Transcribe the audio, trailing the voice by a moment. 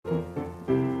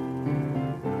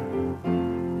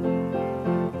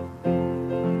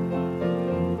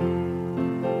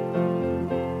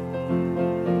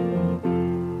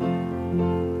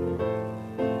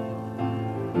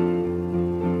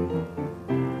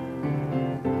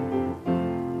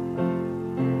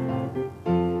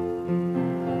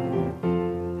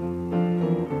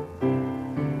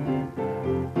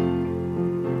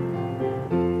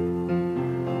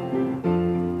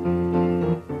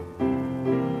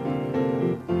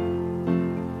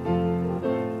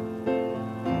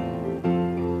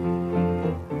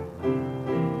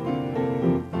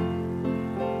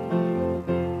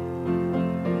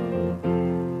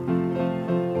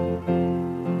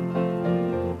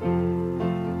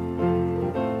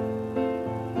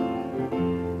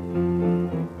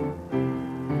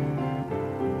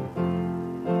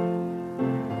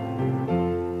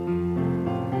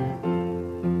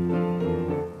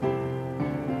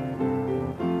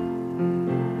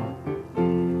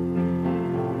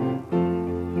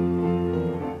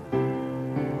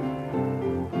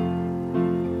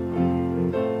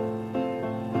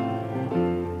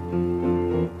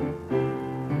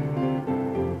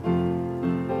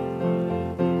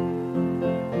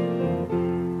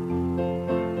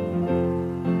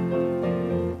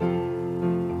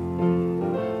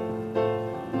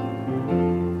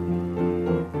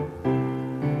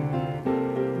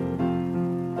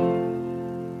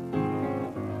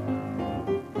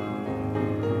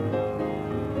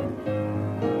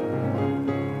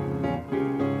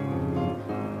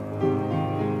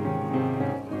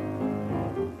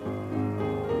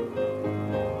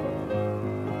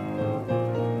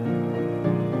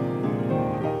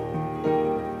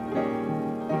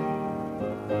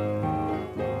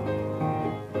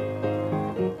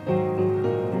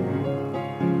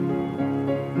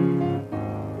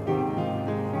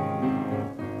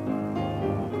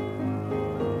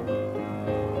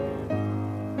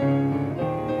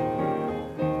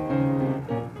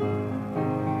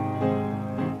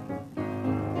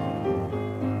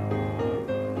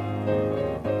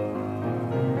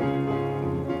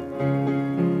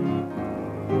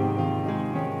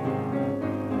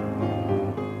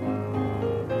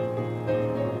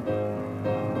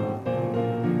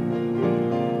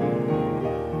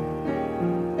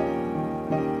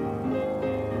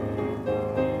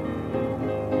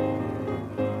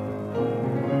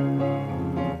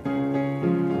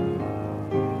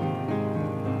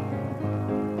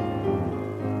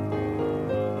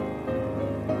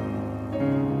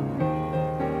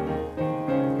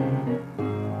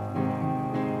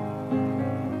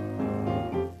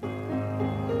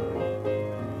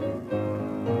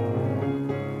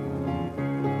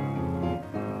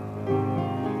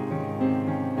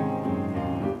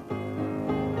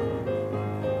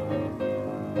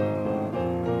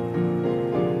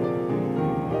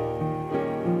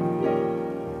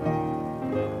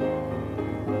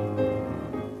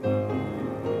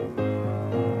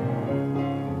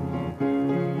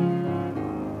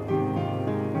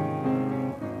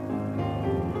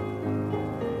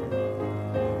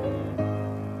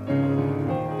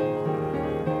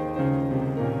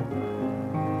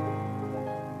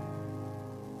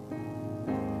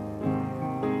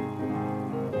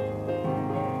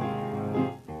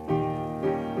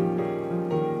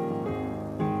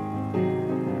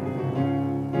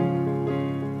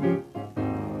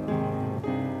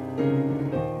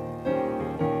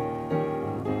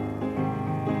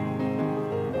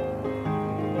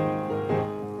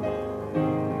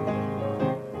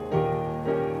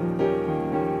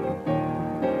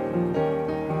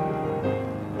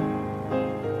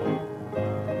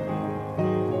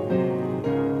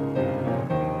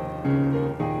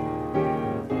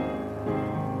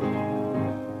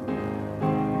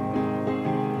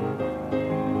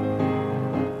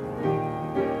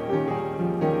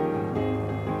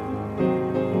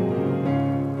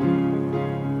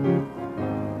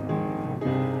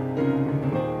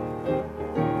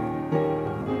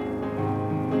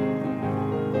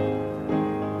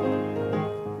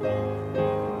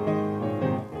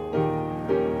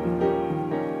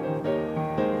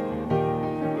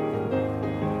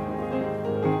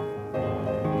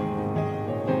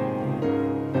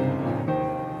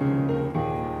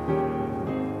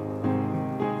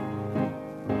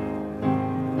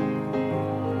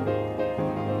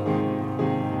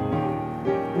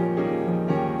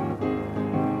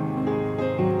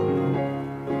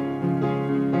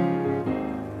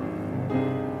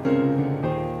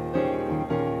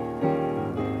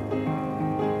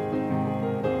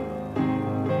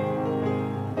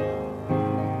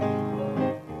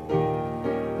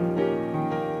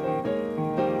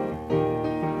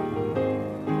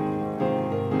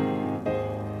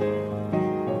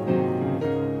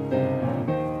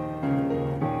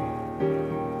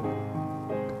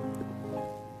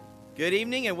Good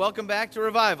evening and welcome back to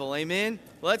Revival. Amen.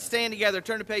 Let's stand together.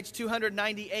 Turn to page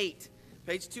 298.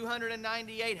 Page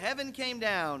 298. Heaven came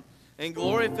down and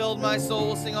glory filled my soul.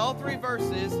 We'll sing all three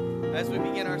verses as we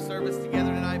begin our service together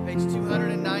tonight. Page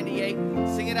 298.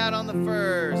 Sing it out on the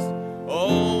first.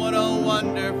 Oh, what a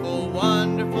wonderful,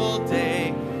 wonderful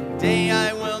day. Day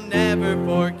I will never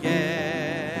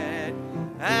forget.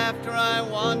 After I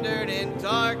wandered in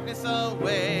darkness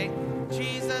away,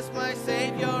 Jesus, my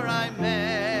Savior, I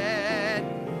met.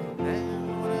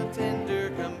 And what a tender,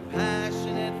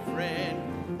 compassionate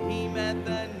friend. He met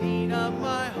the need of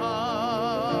my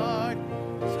heart.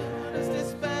 Shadows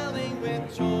dispelling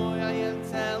with joy, I am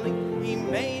telling. He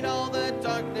made all the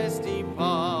darkness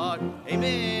depart.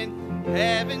 Amen.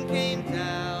 Heaven came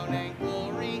down and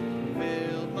glory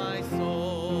filled my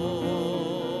soul.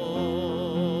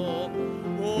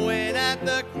 When at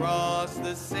the cross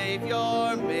the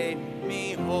Savior made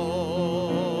me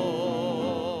whole.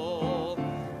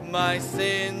 My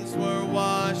sins were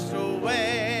washed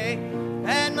away,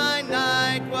 and my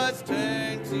night was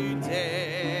turned to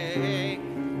day.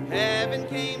 Heaven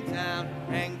came down,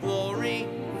 and glory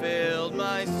filled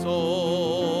my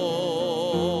soul.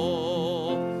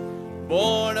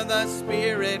 Born of the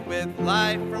Spirit with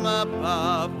life from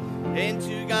above,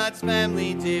 into God's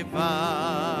family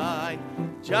divine.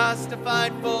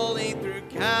 Justified fully through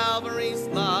Calvary's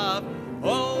love.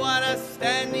 Oh, what a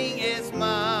standing is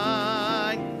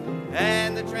mine.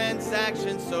 And the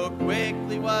transaction so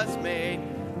quickly was made,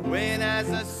 when as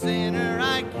a sinner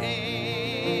I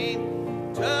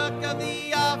came. Took of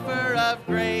the offer of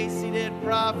grace he did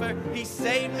proffer. He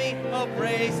saved me, oh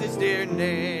praise his dear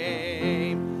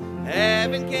name.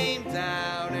 Heaven came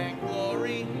down and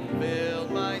glory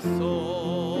filled my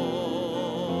soul.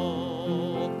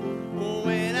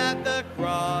 When at the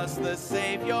cross the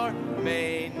Savior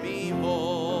made me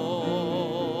whole.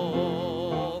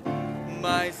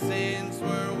 My sins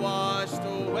were washed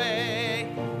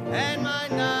away, and my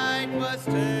night was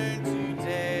turned to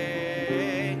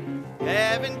day.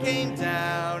 Heaven came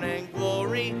down and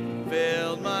glory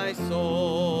filled my soul.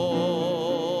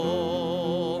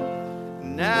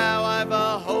 Now I've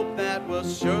a hope that will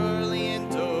surely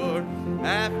endure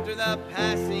after the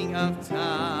passing of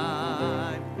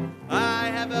time. I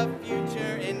have a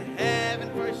future in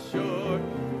heaven for sure,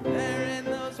 there in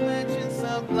those mansions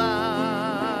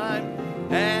sublime.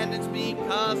 And it's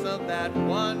because of that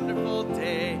wonderful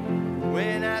day,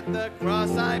 when at the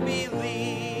cross I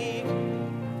believe,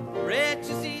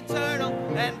 riches eternal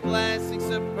and blessings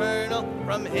supernal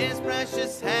from his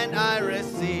precious hand I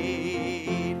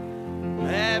receive.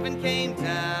 Heaven came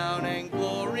down and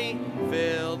glory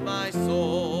filled my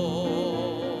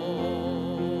soul.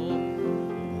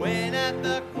 When at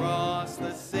the cross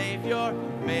the Savior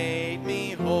made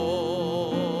me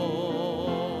whole.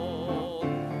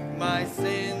 My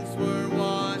sins were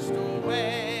washed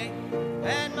away,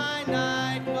 and my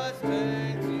night was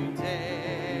turned to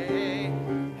day.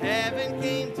 Heaven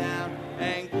came down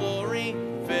and glory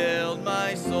filled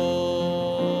my soul.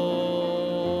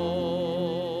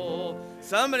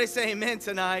 Somebody say amen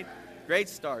tonight. Great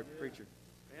start, preacher.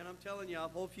 Man, I'm telling you, I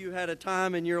hope you had a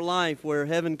time in your life where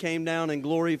heaven came down and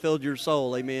glory filled your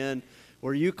soul, amen,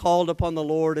 where you called upon the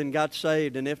Lord and got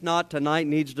saved. And if not, tonight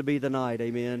needs to be the night,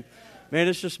 amen. Man,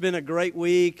 it's just been a great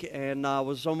week, and I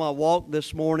was on my walk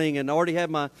this morning and already had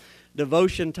my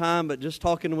devotion time, but just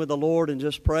talking with the Lord and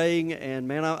just praying, and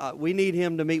man, we need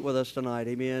Him to meet with us tonight,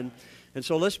 amen. And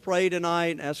so let's pray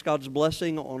tonight and ask God's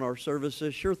blessing on our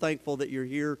services. Sure thankful that you're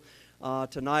here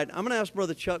tonight. I'm going to ask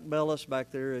Brother Chuck Bellis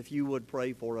back there if you would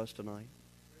pray for us tonight.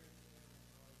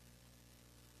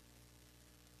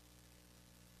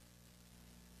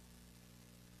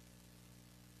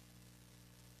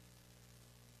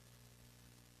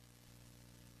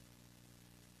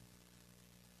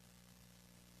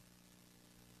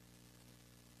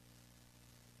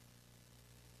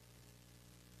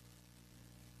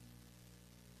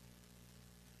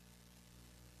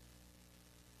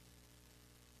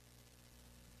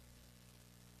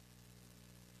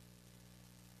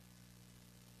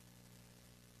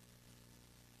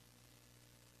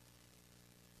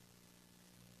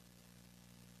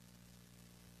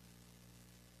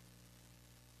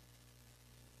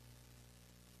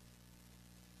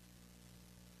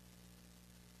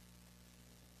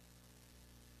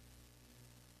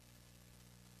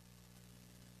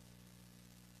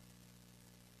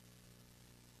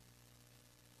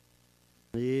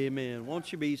 Amen.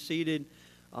 Won't you be seated?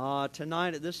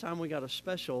 Tonight at this time we got a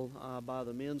special by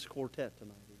the men's quartet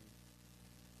tonight.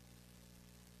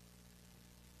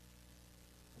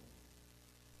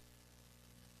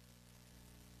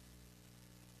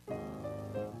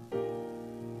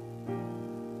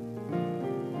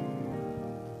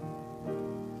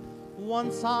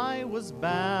 Once I was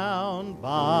bound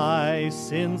by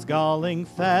sin's galling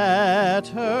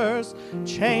fetters,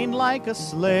 chained like a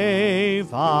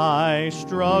slave, I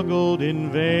struggled in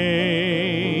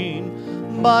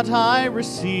vain. But I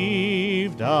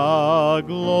received a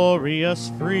glorious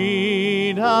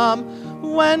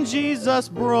freedom when Jesus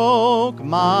broke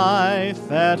my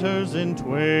fetters in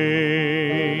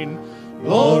twain.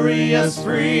 Glorious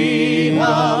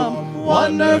freedom,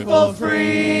 wonderful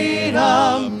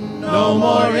freedom, no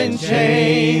more in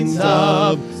chains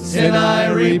of sin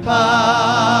I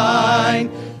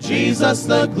repine. Jesus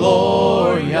the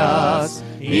glorious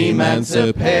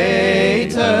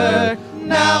emancipator,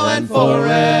 now and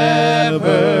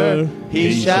forever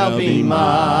he shall be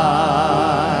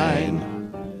mine.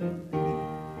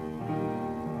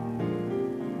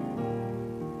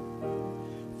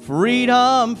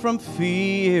 Freedom from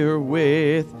fear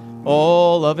with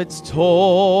all of its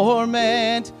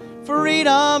torment,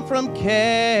 freedom from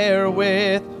care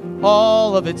with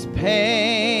all of its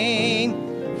pain,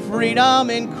 freedom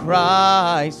in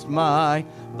Christ, my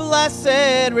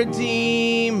blessed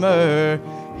Redeemer,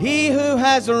 he who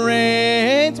has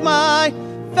rent my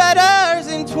fetters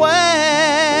in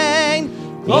twain.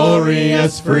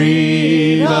 Glorious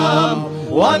freedom,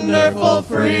 wonderful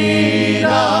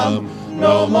freedom,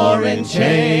 no more in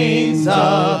chains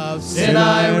of sin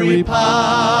I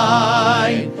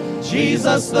repine.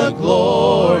 Jesus the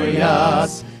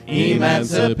glorious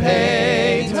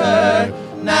emancipator,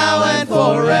 now and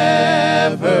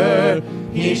forever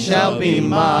he shall be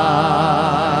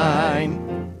mine.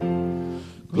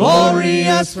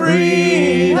 Glorious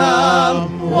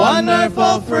freedom,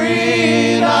 wonderful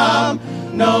freedom,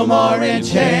 no more in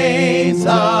chains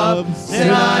of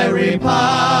sin I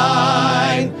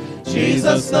repine.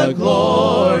 Jesus the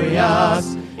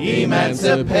glorious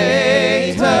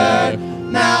emancipator,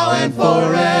 now and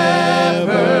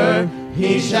forever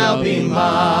he shall be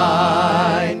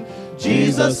mine.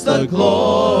 Jesus the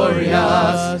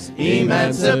glorious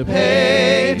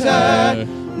emancipator,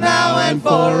 now and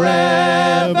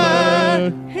forever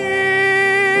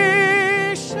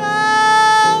he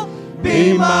shall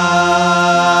be mine.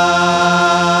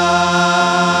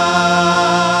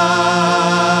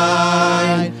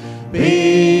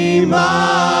 Be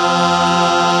mine.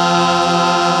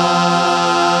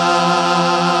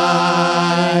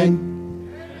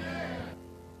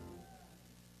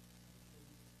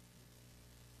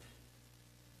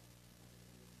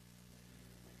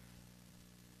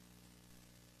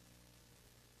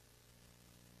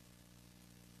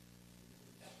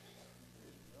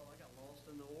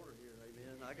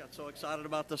 I got so excited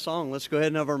about the song. Let's go ahead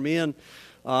and have our men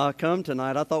come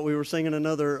tonight. I thought we were singing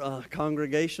another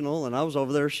congregational, and I was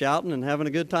over there shouting and having a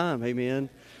good time. Amen.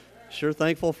 Sure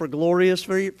thankful for glorious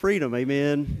freedom.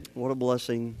 Amen. What a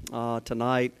blessing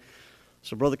tonight.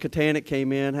 So Brother Katanik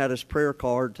came in, had his prayer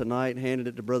card tonight, handed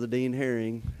it to Brother Dean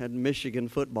Herring, had Michigan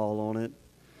football on it.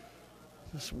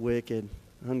 It's wicked,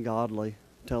 ungodly,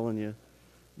 I'm telling you.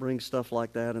 Bring stuff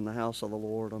like that in the house of the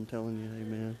Lord, I'm telling you.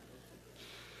 Amen.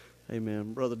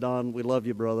 Amen. Brother Don, we love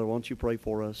you, brother. Why don't you pray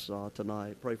for us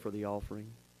tonight? Pray for the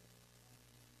offering.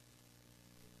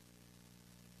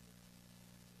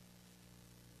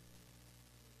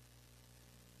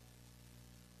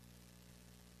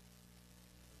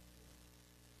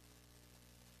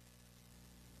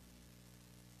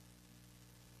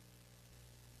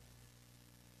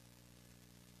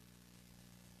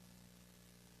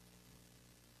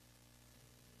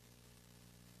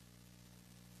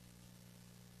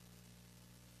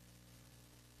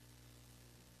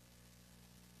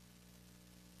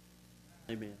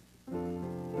 Amen.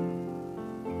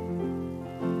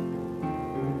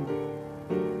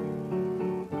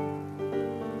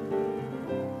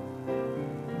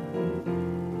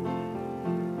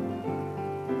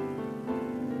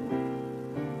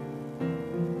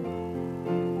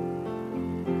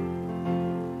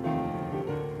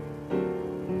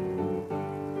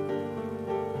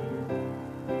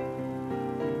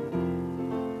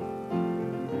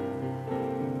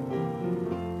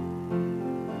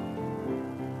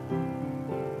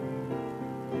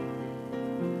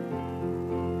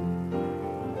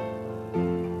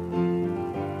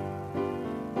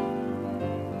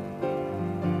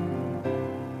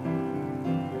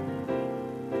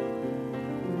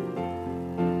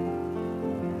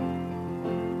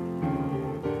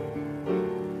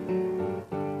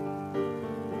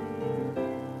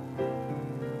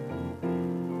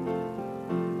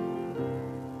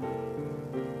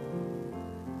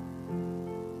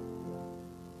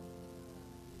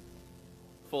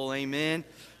 Amen.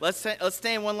 Let's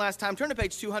stand one last time. Turn to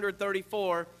page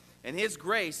 234. And his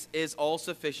grace is all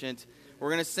sufficient. We're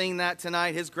going to sing that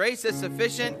tonight. His grace is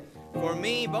sufficient for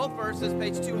me. Both verses,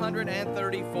 page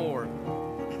 234.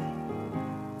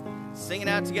 Sing it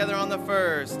out together on the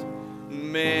first.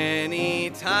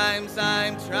 Many times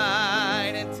I'm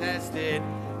tried and tested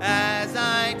as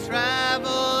I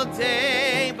travel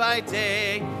day by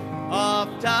day.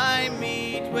 Oft I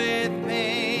meet with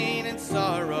pain and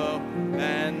sorrow,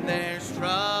 and there's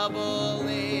trouble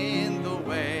in the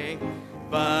way.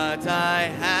 But I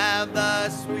have the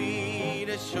sweet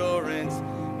assurance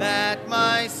that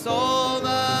my soul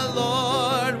the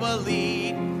Lord will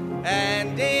lead,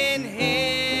 and in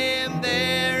Him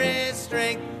there is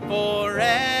strength for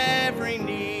every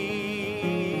need.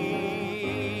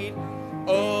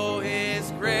 Oh,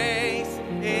 His grace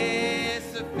is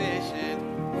sufficient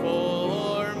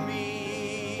for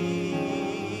me,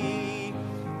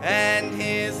 and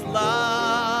His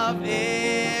love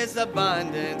is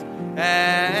abundant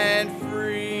and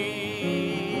free.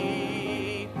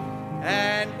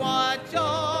 And what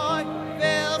joy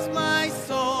fills my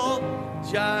soul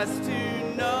just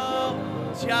to know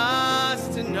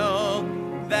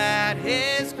that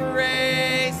His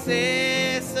grace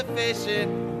is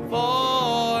sufficient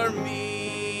for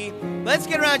me. Let's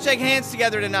get around and shake hands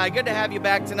together tonight. Good to have you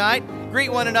back tonight.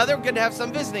 Greet one another. Good to have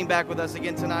some visiting back with us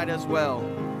again tonight as well.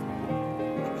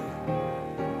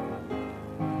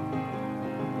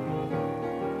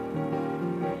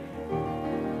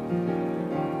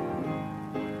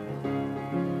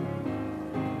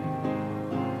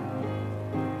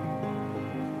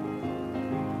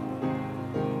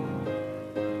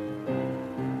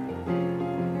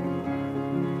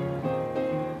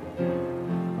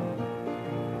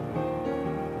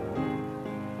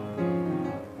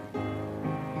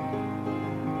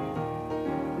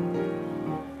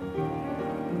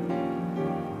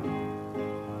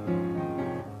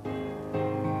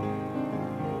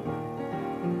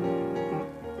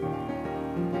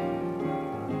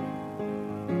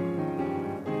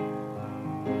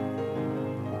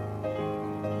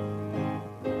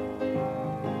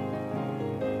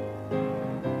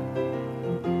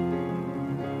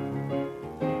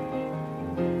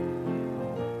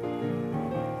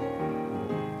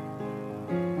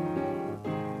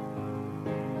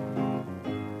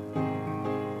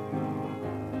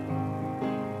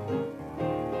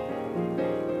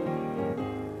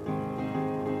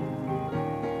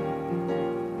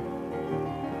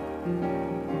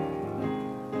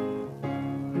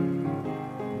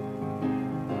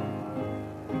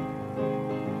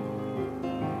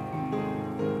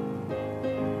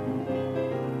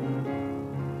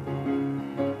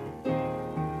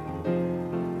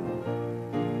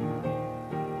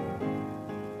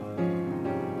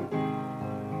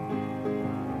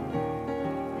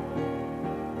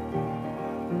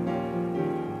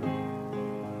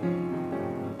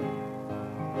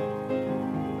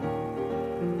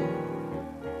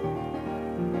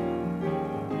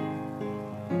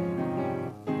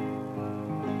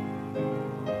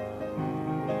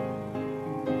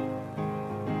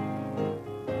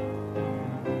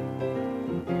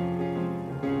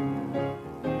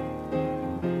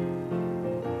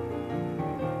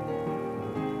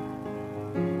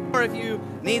 If you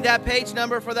need that page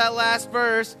number for that last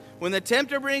verse, when the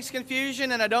tempter brings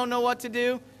confusion and I don't know what to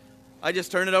do, I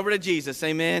just turn it over to Jesus.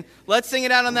 Amen. Let's sing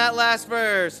it out on that last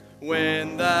verse.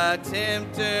 When the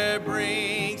tempter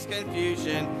brings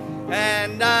confusion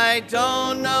and I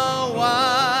don't know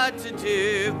what to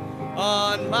do,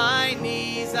 on my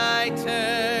knees I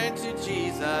turn to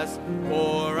Jesus,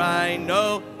 for I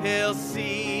know He'll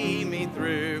see me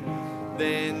through.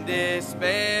 Then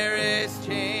despair is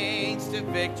changed to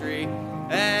victory.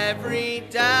 Every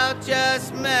doubt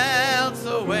just melts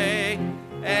away.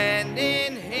 And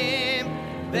in Him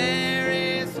there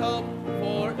is hope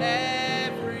for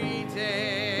every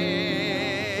day.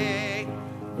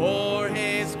 For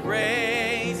His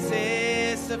grace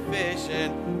is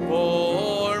sufficient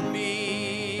for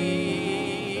me.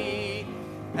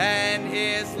 And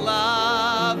His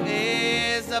love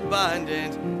is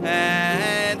abundant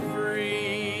and free.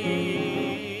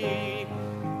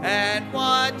 And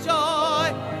what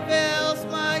joy fills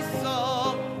my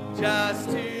soul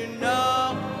just to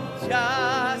know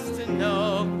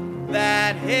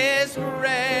that His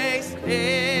grace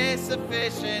is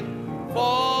sufficient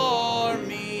for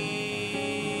me.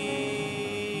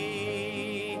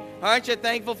 Aren't you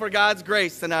thankful for God's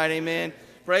grace tonight? Amen.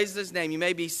 Praise His name. You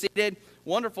may be seated.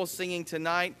 Wonderful singing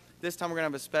tonight. This time we're going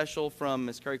to have a special from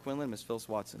Miss Carrie Quinlan and Miss Phyllis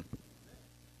Watson.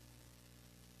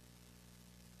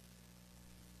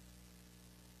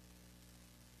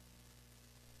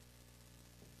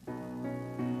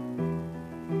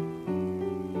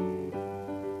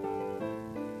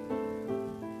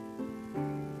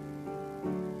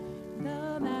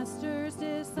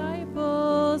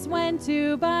 went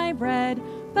to buy bread,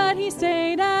 but he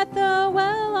stayed at the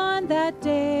well on that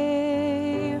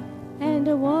day. And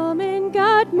a woman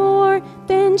got more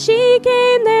than she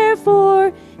came there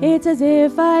for. It's as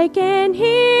if I can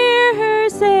hear her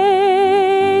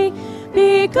say,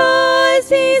 because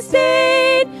he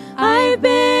stayed, I've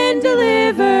been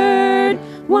delivered.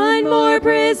 One more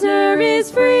prisoner is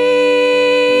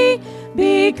free.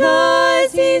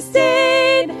 Because he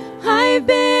stayed, I've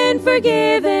been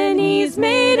forgiven. He's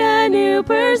made a new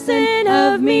person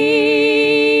of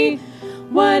me.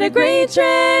 What a great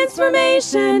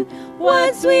transformation.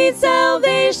 What sweet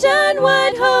salvation.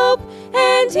 What hope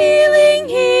and healing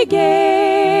he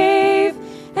gave.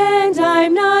 And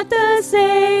I'm not the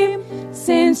same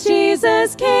since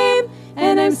Jesus came.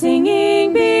 And I'm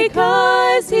singing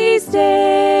because he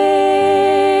stayed.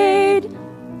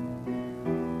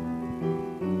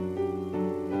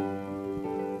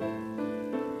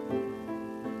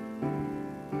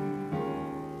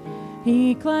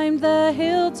 He climbed the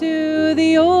hill to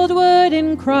the old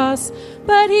wooden cross,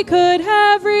 but he could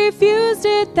have refused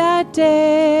it that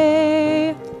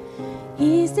day.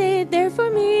 He stayed there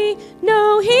for me.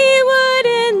 No, he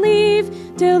wouldn't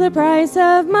leave till the price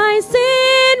of my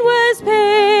sin was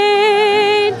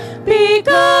paid.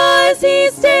 Because he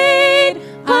stayed,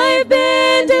 I've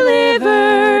been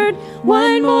delivered.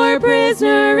 One more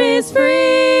prisoner is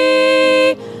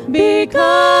free.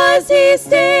 Because he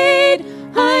stayed,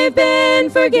 I've been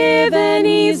forgiven.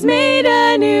 He's made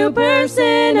a new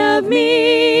person of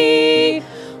me.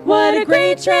 What a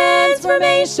great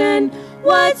transformation.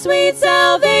 What sweet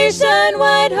salvation.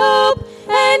 What hope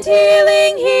and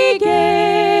healing he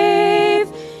gave.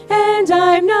 And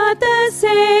I'm not the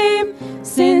same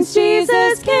since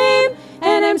Jesus came.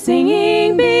 And I'm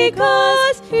singing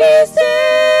because he stayed.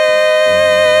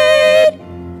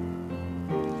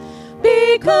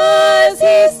 Because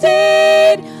he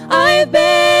stayed, I've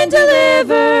been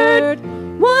delivered.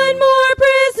 One more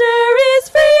prisoner is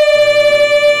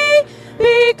free.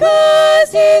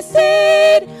 Because he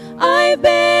stayed, I've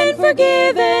been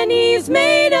forgiven. He's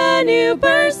made a new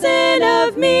person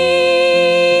of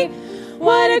me.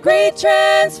 What a great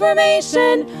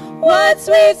transformation. What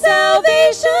sweet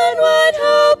salvation. What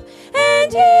hope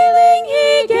and healing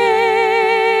he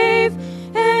gave.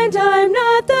 And I'm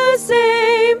not the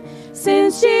same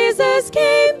since Jesus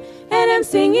came. And I'm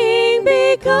singing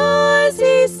because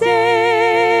he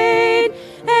stayed.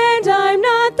 And I'm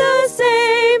not the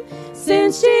same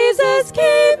since Jesus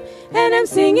came. And I'm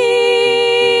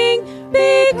singing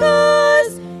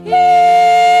because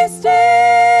he stayed.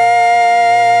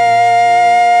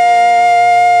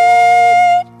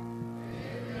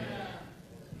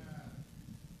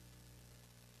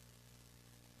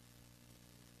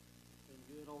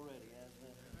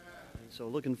 So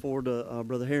looking forward to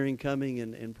Brother Herring coming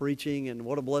and preaching, and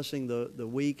what a blessing the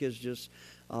week has just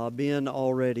been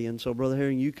already. And so, Brother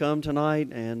Herring, you come tonight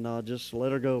and just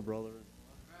let her go, brother.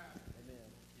 Amen.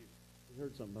 You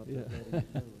heard something about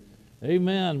that.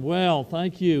 Amen. Well,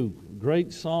 thank you.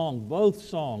 Great song. Both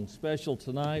songs special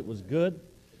tonight was good.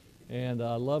 And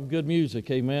I love good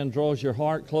music. Amen. Draws your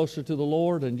heart closer to the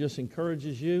Lord and just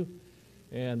encourages you.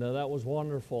 And that was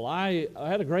wonderful. I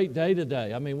had a great day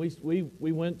today. I mean,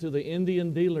 we went to the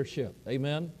Indian dealership.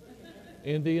 Amen.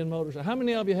 Indian motorcycle. How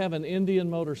many of you have an Indian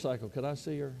motorcycle? Could I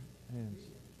see your hands?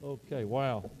 Okay,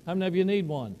 wow. How many of you need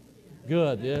one?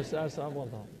 Good. Yes, that's what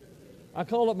I thought. I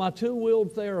call it my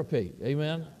two-wheeled therapy.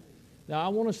 Amen. Now, I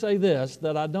want to say this,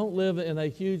 that I don't live in a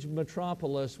huge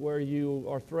metropolis where you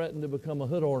are threatened to become a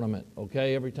hood ornament,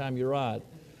 okay, every time you ride.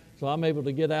 So I'm able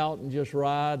to get out and just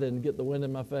ride and get the wind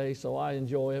in my face, so I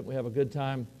enjoy it. We have a good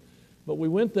time. But we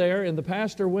went there, and the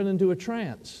pastor went into a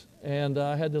trance, and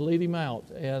I had to lead him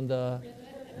out. And I'm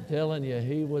telling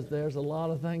you, there's a lot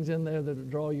of things in there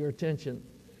that draw your attention.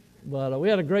 But we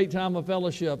had a great time of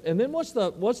fellowship. And then what's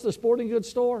the sporting goods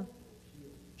store?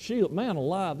 Shield. Man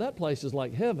alive, that place is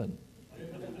like heaven.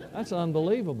 That's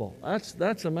unbelievable.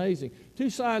 That's amazing.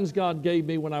 Two signs God gave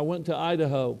me when I went to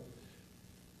Idaho.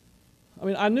 I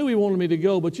mean, I knew he wanted me to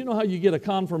go, but you know how you get a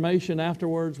confirmation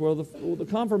afterwards? Well, the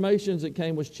confirmations that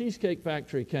came was Cheesecake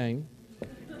Factory came.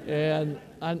 And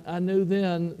I knew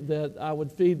then that I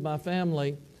would feed my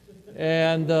family.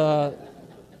 And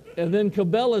then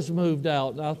Cabela's moved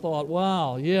out. And I thought,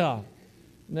 wow, yeah.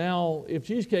 Now, if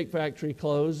Cheesecake Factory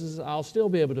closes, I'll still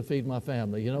be able to feed my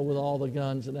family, with all the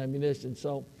guns and ammunition.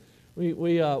 So we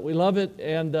love it,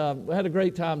 and we had a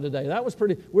great time today. That was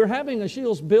pretty. We're having a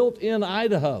Shields built in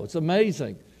Idaho. It's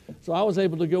amazing. So I was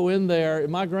able to go in there,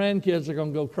 and my grandkids are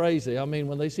going to go crazy. I mean,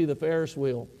 when they see the Ferris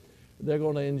wheel, they're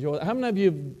going to enjoy it. How many of you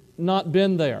have not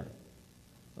been there?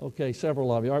 Okay,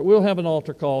 several of you. All right, we'll have an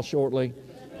altar call shortly.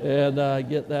 and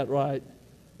get that right.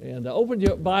 And open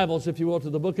your Bibles, if you will, to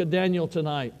the book of Daniel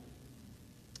tonight.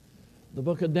 The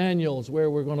book of Daniel is where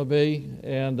we're going to be,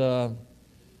 and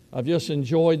I've just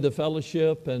enjoyed the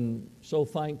fellowship and so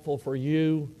thankful for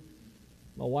you.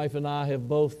 My wife and I have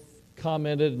both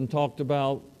commented and talked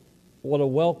about what a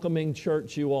welcoming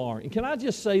church you are. And can I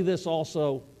just say this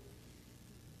also?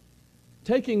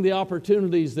 Taking the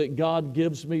opportunities that God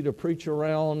gives me to preach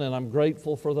around, and I'm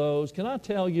grateful for those, can I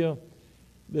tell you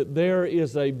that there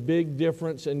is a big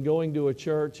difference in going to a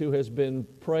church who has been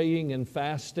praying and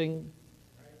fasting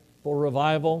for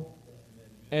revival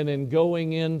and in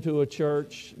going into a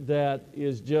church that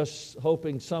is just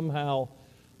hoping somehow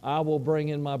I will bring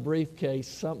in my briefcase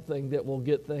something that will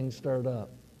get things stirred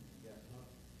up.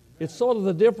 It's sort of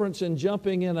the difference in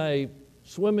jumping in a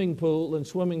swimming pool and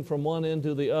swimming from one end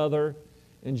to the other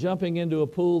and jumping into a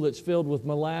pool that's filled with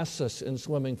molasses and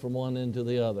swimming from one end to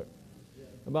the other.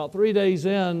 About 3 days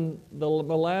in, the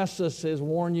molasses has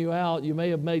worn you out. You may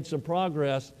have made some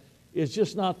progress. It's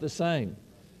just not the same.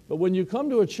 But when you come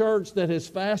to a church that has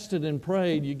fasted and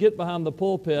prayed, you get behind the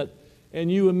pulpit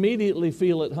and you immediately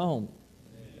feel at home.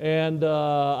 And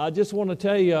I just want to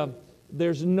tell you,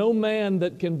 there's no man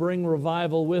that can bring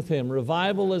revival with him.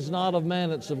 Revival is not of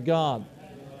man, it's of God.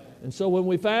 And so when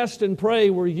we fast and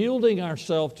pray, we're yielding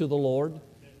ourselves to the Lord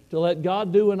to let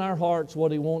God do in our hearts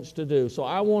what He wants to do. So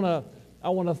I want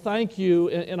to thank you,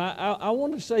 and I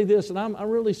want to say this, and I'm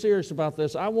really serious about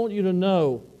this. I want you to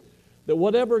know that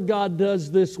whatever God does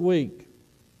this week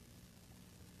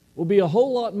will be a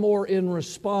whole lot more in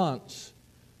response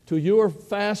to your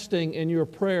fasting and your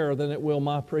prayer than it will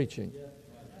my preaching.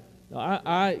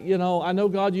 I know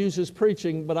God uses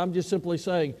preaching, but I'm just simply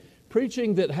saying,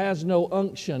 preaching that has no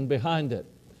unction behind it,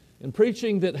 and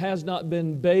preaching that has not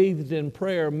been bathed in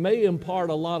prayer may impart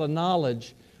a lot of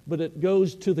knowledge, but it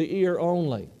goes to the ear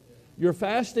only. Your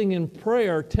fasting and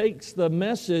prayer takes the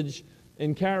message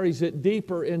and carries it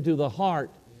deeper into the heart.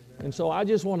 And so I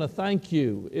just want to thank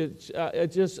you.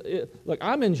 Look,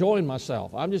 I'm enjoying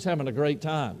myself. I'm just having a great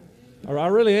time. Or I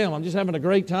really am. I'm just having a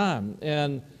great time.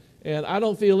 And I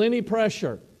don't feel any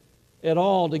pressure at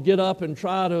all to get up and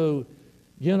try to,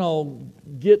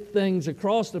 get things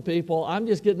across to people. I'm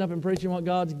just getting up and preaching what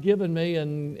God's given me,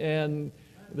 and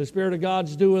the Spirit of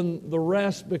God's doing the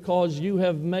rest because you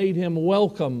have made Him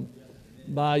welcome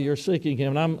by your seeking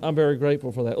Him. And I'm very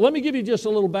grateful for that. Let me give you just a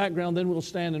little background, then we'll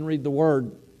stand and read the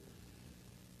Word.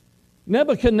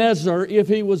 Nebuchadnezzar, if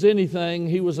he was anything,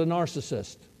 he was a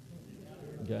narcissist.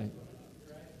 Okay.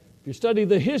 If you study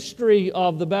the history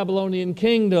of the Babylonian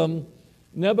kingdom,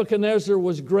 Nebuchadnezzar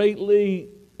was greatly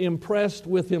impressed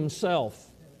with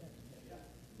himself.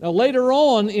 Now later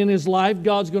on in his life,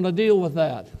 God's going to deal with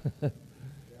that.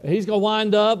 He's going to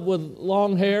wind up with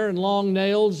long hair and long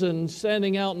nails and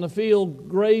standing out in the field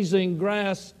grazing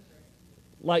grass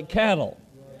like cattle.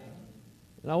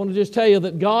 And I want to just tell you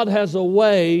that God has a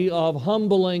way of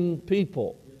humbling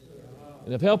people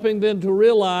and of helping them to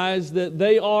realize that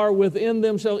they are within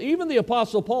themselves. Even the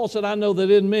Apostle Paul said, I know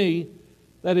that in me,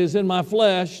 that is in my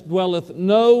flesh, dwelleth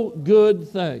no good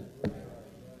thing.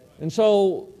 And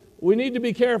so we need to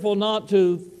be careful not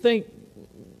to think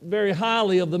very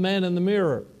highly of the man in the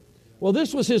mirror. Well,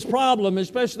 this was his problem,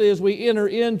 especially as we enter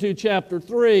into chapter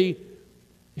 3.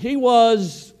 He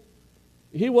was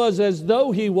as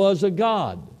though he was a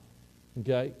god,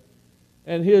 okay?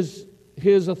 And his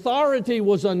authority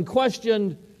was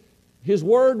unquestioned. His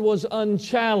word was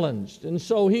unchallenged. And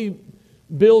so he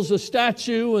builds a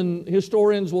statue, and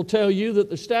historians will tell you that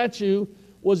the statue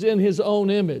was in his own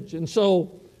image. And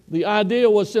so the idea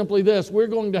was simply this: we're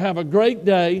going to have a great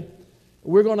day.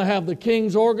 We're going to have the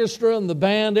King's Orchestra and the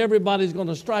band. Everybody's going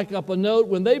to strike up a note.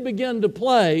 When they begin to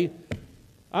play,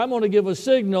 I'm going to give a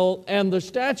signal, and the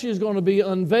statue is going to be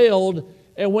unveiled.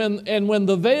 And when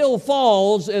the veil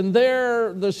falls, and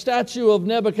there the statue of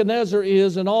Nebuchadnezzar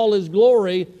is in all his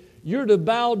glory, you're to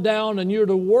bow down and you're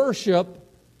to worship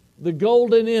the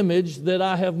golden image that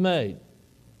I have made.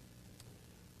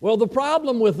 Well, the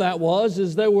problem with that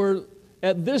is there were,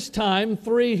 at this time,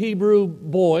 3 Hebrew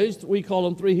boys, we call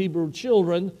them 3 Hebrew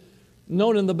children,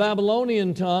 known in the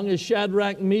Babylonian tongue as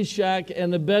Shadrach, Meshach,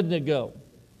 and Abednego.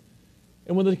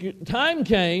 And when the time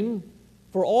came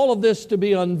for all of this to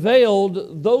be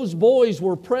unveiled, those boys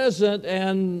were present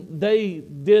and they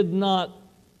did not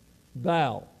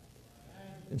bow.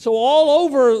 And so all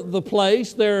over the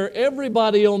place,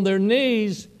 everybody on their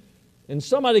knees, and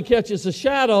somebody catches a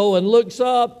shadow and looks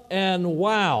up, and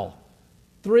wow,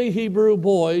 3 Hebrew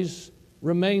boys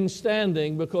remain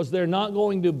standing because they're not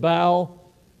going to bow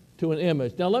to an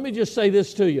image. Now let me just say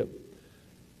this to you.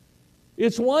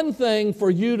 It's one thing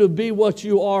for you to be what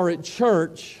you are at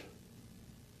church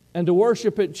and to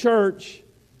worship at church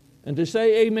and to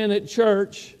say amen at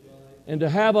church and to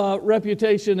have a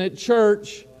reputation at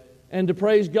church and to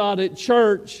praise God at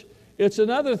church. It's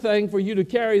another thing for you to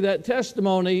carry that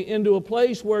testimony into a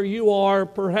place where you are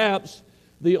perhaps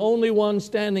the only one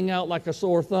standing out like a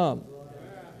sore thumb.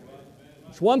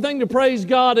 It's one thing to praise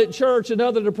God at church,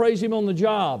 another to praise Him on the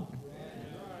job.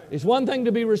 It's one thing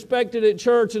to be respected at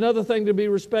church, another thing to be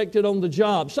respected on the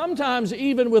job. Sometimes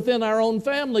even within our own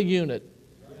family unit,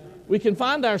 we can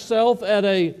find ourselves at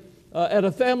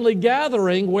a family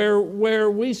gathering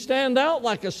where we stand out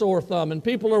like a sore thumb, and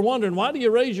people are wondering, why do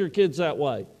you raise your kids that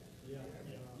way?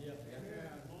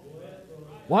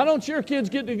 Why don't your kids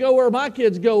get to go where my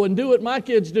kids go and do what my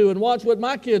kids do and watch what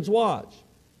my kids watch?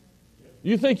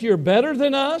 You think you're better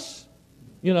than us?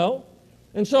 You know?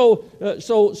 And so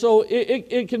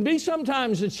it can be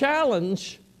sometimes a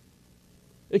challenge.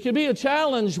 It can be a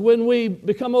challenge when we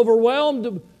become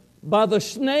overwhelmed by the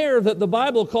snare that the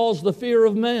Bible calls the fear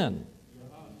of man.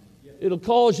 It'll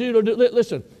cause you to do,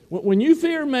 listen, when you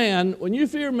fear man,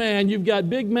 you've got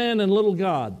big man and little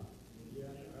God.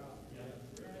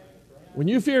 When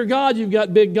you fear God, you've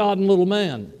got big God and little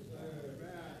man.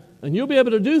 And you'll be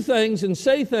able to do things and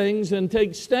say things and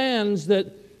take stands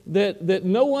that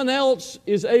no one else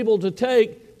is able to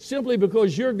take simply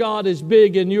because your God is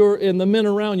big and the men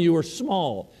around you are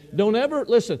small. Don't ever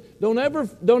lose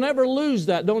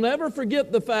that. Don't ever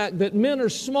forget the fact that men are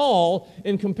small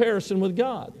in comparison with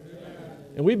God.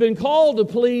 And we've been called to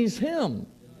please Him,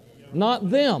 not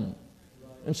them.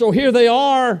 And so here they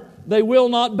are, they will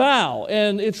not bow.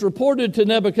 And it's reported to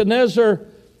Nebuchadnezzar,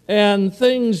 and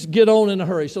things get on in a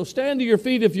hurry. So stand to your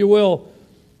feet, if you will.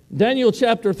 Daniel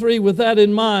chapter 3, with that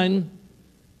in mind,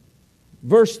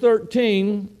 verse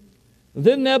 13.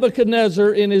 Then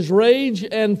Nebuchadnezzar, in his rage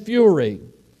and fury,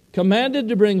 commanded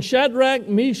to bring Shadrach,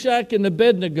 Meshach, and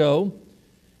Abednego.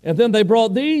 And then they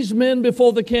brought these men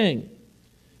before the king.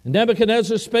 And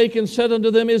Nebuchadnezzar spake and said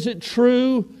unto them, Is it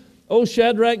true, O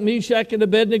Shadrach, Meshach, and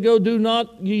Abednego, do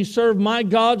not ye serve my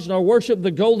gods, nor worship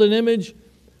the golden image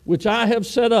which I have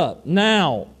set up?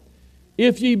 Now,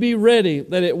 if ye be ready,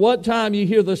 that at what time ye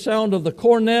hear the sound of the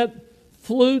cornet,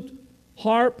 flute,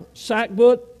 harp,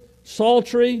 sackbut,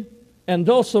 psaltery, and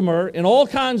dulcimer, and all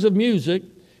kinds of music,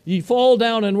 ye fall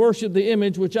down and worship the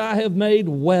image which I have made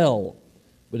well.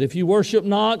 But if ye worship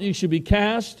not, ye shall be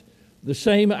cast the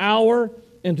same hour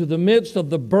into the midst of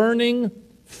the burning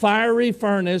fiery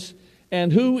furnace.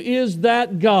 And who is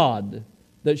that God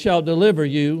that shall deliver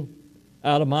you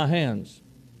out of my hands?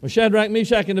 Well, Shadrach,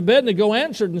 Meshach, and Abednego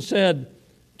answered and said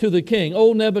to the king,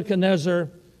 O Nebuchadnezzar,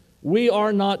 we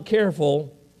are not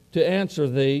careful to answer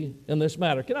thee in this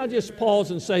matter. Can I just pause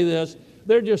and say this?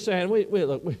 They're just saying, we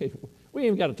ain't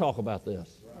even got to talk about this.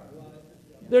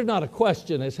 There's not a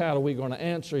question as how are we going to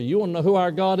answer you. You want to know who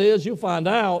our God is? You'll find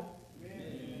out.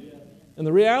 And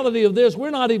the reality of this,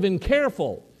 we're not even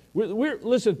careful.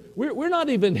 We're not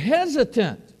even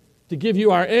hesitant to give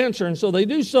you our answer. And so they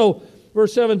do so.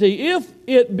 Verse 17, if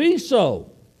it be so,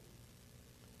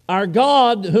 our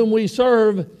God whom we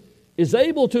serve is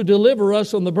able to deliver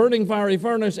us from the burning fiery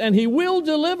furnace, and He will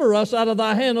deliver us out of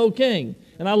thy hand, O king.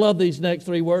 And I love these next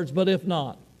three words, but if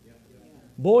not.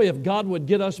 Boy, if God would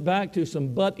get us back to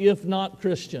some but if not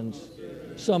Christians.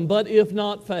 Some but if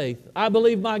not faith. I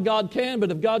believe my God can,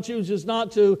 but if God chooses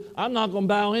not to, I'm not going to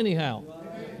bow anyhow.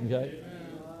 Okay?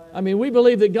 I mean, we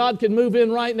believe that God can move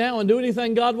in right now and do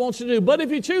anything God wants to do. But if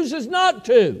He chooses not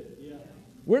to,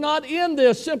 we're not in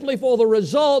this simply for the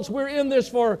results. We're in this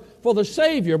for the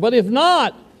Savior. But if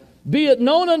not, be it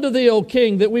known unto thee, O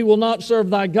king, that we will not serve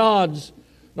thy gods,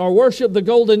 nor worship the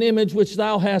golden image which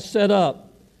thou hast set up.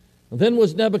 Then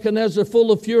was Nebuchadnezzar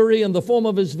full of fury, and the form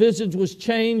of his visage was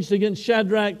changed against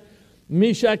Shadrach,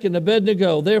 Meshach, and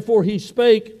Abednego. Therefore he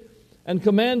spake and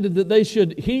commanded that they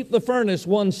should heat the furnace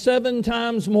 7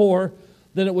 times more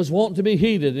than it was wont to be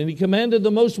heated. And he commanded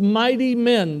the most mighty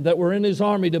men that were in his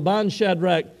army to bind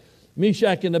Shadrach,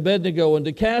 Meshach, and Abednego, and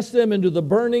to cast them into the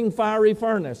burning fiery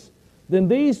furnace. Then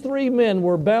these 3 men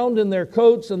were bound in their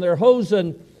coats and their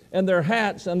hosen and their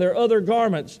hats and their other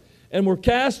garments, and were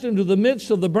cast into the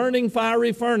midst of the burning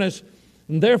fiery furnace.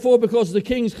 And therefore, because the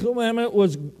king's commandment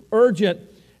was urgent,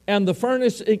 and the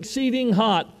furnace exceeding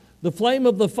hot, the flame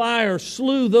of the fire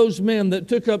slew those men that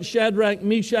took up Shadrach,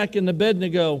 Meshach, and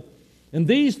Abednego. And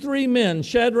these 3 men,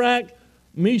 Shadrach,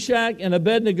 Meshach, and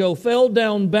Abednego, fell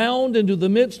down bound into the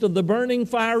midst of the burning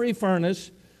fiery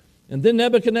furnace. And then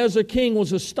Nebuchadnezzar king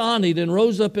was astonished, and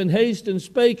rose up in haste, and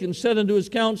spake, and said unto his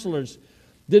counselors,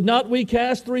 Did not we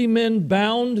cast 3 men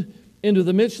bound into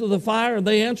the midst of the fire? And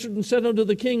they answered and said unto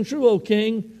the king, True, O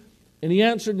king. And he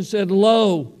answered and said,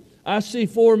 Lo, I see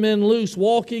 4 men loose,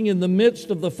 walking in the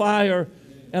midst of the fire,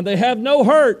 and they have no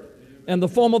hurt, and the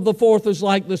form of the fourth is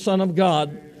like the Son of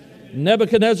God.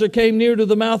 Nebuchadnezzar came near to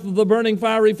the mouth of the burning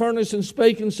fiery furnace, and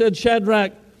spake and said,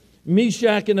 Shadrach,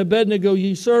 Meshach, and Abednego,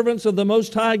 ye servants of the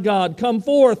Most High God, come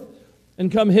forth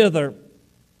and come hither.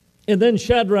 And then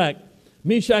Shadrach,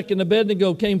 Meshach, and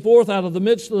Abednego came forth out of the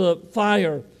midst of the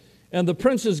fire, and the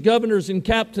princes, governors, and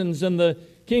captains, and the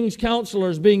king's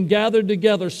counselors, being gathered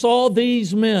together, saw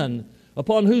these men,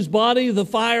 upon whose body the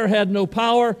fire had no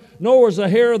power, nor was a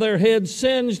hair of their head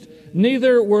singed,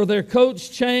 neither were their coats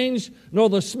changed, nor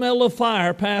the smell of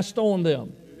fire passed on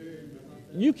them.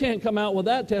 You can't come out with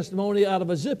that testimony out of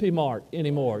a Zippy Mart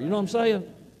anymore. You know what I'm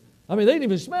saying? I mean, they didn't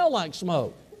even smell like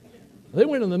smoke. They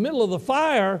went in the middle of the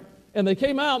fire, and they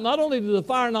came out. Not only did the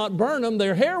fire not burn them,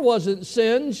 their hair wasn't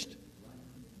singed,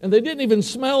 and they didn't even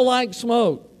smell like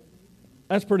smoke.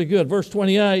 That's pretty good. Verse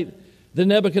 28, Then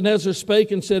Nebuchadnezzar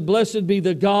spake and said, Blessed be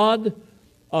the God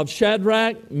of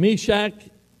Shadrach, Meshach,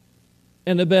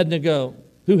 and Abednego,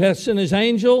 who hath sent his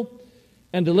angel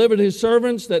and delivered his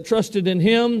servants that trusted in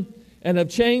him, and have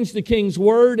changed the king's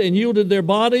word and yielded their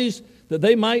bodies, that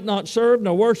they might not serve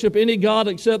nor worship any god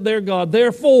except their God.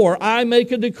 Therefore I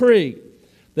make a decree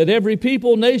that every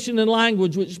people, nation, and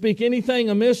language which speak anything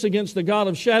amiss against the God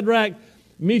of Shadrach,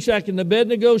 Meshach, and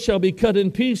Abednego shall be cut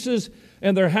in pieces,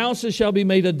 and their houses shall be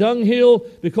made a dunghill,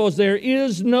 because there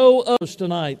is no other.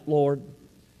 Tonight, Lord.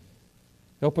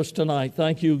 Help us tonight.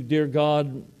 Thank you, dear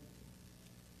God,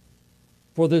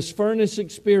 for this furnace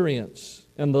experience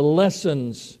and the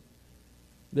lessons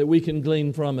that we can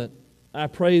glean from it. I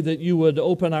pray that you would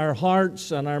open our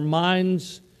hearts and our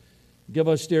minds. Give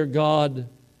us, dear God,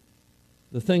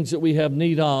 the things that we have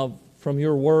need of from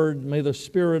your word. May the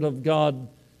Spirit of God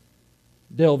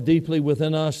delve deeply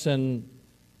within us and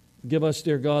give us,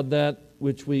 dear God, that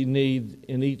which we need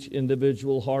in each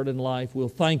individual heart and life. We'll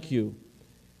thank you.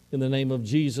 In the name of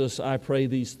Jesus, I pray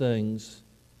these things.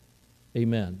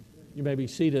 Amen. You may be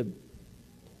seated.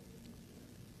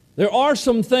 There are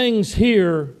some things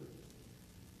here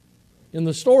in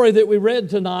the story that we read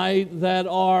tonight that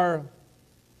are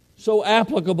so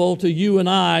applicable to you and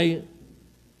I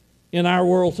in our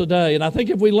world today. And I think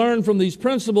if we learn from these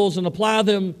principles and apply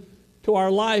them to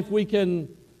our life, we can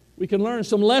learn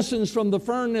some lessons from the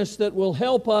furnace that will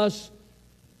help us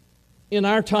in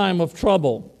our time of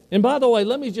trouble. And by the way,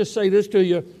 let me just say this to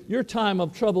you. Your time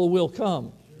of trouble will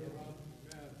come.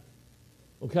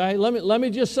 Okay? Let me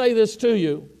just say this to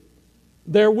you.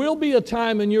 There will be a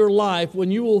time in your life when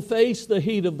you will face the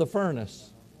heat of the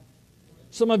furnace.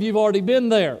 Some of you have already been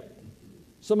there.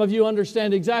 Some of you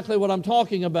understand exactly what I'm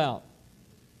talking about.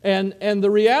 And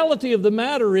the reality of the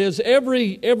matter is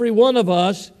every one of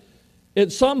us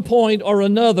at some point or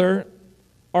another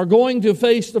are going to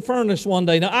face the furnace one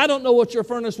day. Now, I don't know what your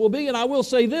furnace will be, and I will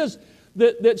say this,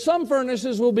 that some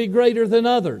furnaces will be greater than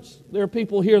others. There are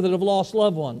people here that have lost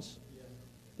loved ones.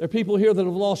 There are people here that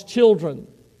have lost children.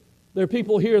 There are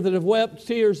people here that have wept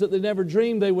tears that they never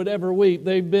dreamed they would ever weep.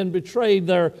 They've been betrayed.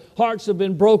 Their hearts have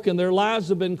been broken. Their lives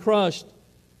have been crushed.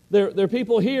 There are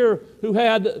people here who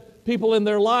had people in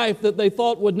their life that they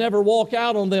thought would never walk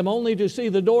out on them, only to see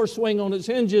the door swing on its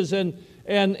hinges, and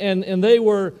they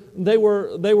were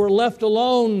left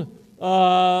alone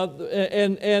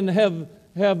and have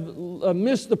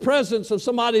missed the presence of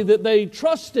somebody that they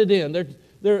trusted in.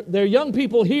 There are young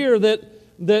people here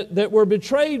that were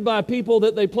betrayed by people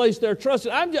that they placed their trust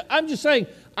in. I'm just saying,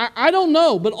 I don't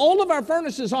know, but all of our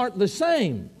furnaces aren't the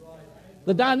same.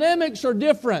 The dynamics are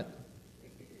different.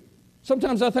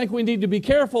 Sometimes I think we need to be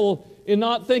careful in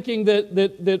not thinking that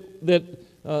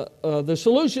the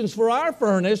solutions for our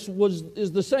furnace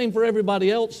is the same for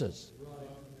everybody else's.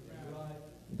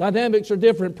 Dynamics are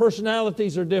different.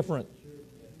 Personalities are different.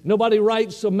 Nobody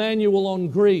writes a manual on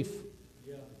grief.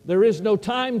 There is no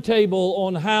timetable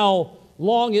on how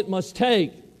long it must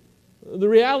take. The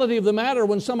reality of the matter,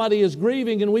 when somebody is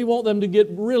grieving and we want them to get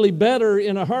really better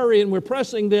in a hurry and we're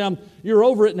pressing them, you're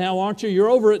over it now, aren't you? You're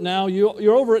over it now.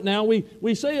 You're over it now.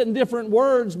 We say it in different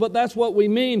words, but that's what we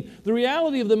mean. The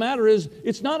reality of the matter is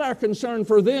it's not our concern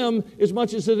for them as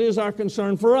much as it is our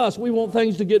concern for us. We want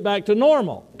things to get back to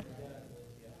normal.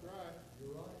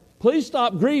 Please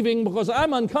stop grieving because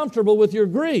I'm uncomfortable with your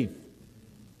grief.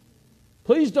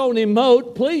 Please don't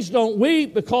emote. Please don't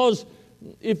weep because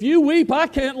if you weep, I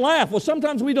can't laugh. Well,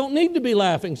 sometimes we don't need to be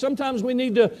laughing. Sometimes we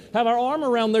need to have our arm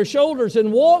around their shoulders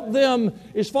and walk them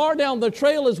as far down the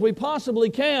trail as we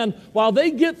possibly can while they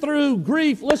get through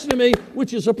grief, listen to me,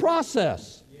 which is a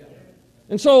process.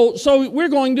 And so we're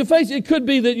going to face it. It could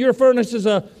be that your furnace is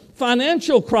a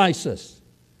financial crisis.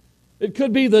 It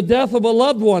could be the death of a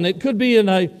loved one. It could be in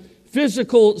a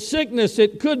physical sickness.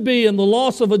 It could be in the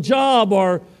loss of a job,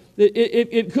 or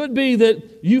it could be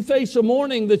that you face a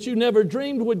morning that you never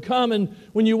dreamed would come, and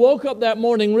when you woke up that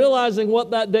morning realizing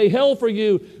what that day held for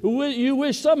you, you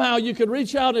wish somehow you could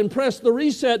reach out and press the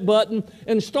reset button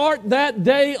and start that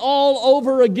day all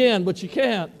over again, but you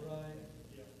can't.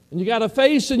 And you got to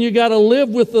face and you got to live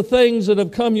with the things that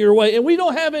have come your way. And we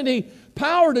don't have any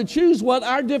power to choose what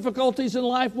our difficulties in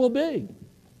life will be.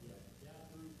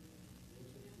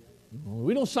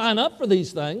 We don't sign up for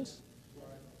these things.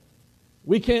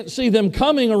 We can't see them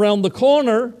coming around the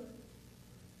corner.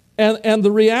 And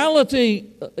the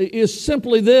reality is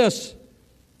simply this.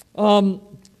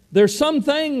 There's some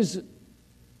things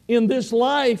in this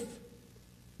life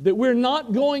that we're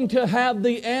not going to have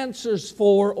the answers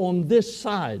for on this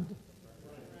side.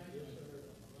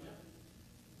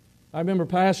 I remember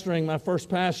pastoring, my first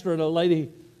pastor, and a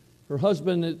lady, her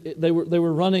husband, they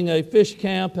were running a fish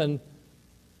camp, and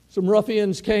some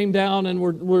ruffians came down and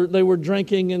they were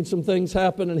drinking, and some things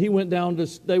happened, and he went down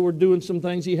they were doing some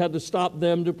things. He had to stop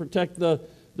them to protect the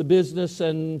business,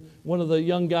 and one of the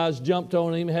young guys jumped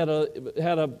on him, had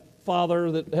a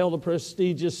father that held a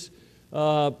prestigious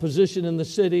position in the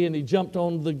city, and he jumped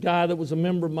on the guy that was a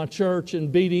member of my church and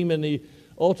beat him, and he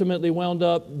ultimately wound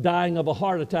up dying of a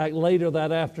heart attack later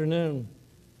that afternoon.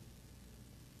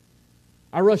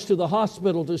 I rushed to the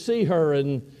hospital to see her,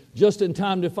 and just in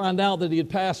time to find out that he had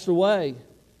passed away.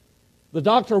 The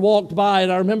doctor walked by,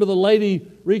 and I remember the lady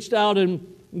reached out and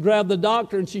grabbed the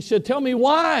doctor, and she said, "Tell me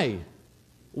why.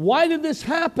 Why did this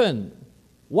happen?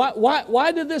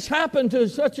 Why did this happen to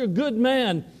such a good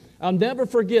man?" I'll never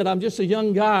forget, I'm just a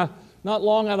young guy, not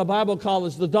long out of Bible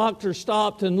college. The doctor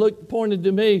stopped and pointed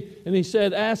to me, and he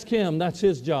said, "Ask him, that's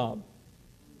his job."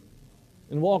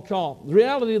 And walked off. The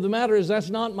reality of the matter is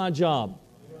that's not my job.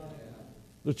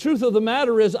 The truth of the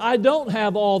matter is I don't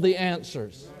have all the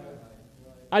answers.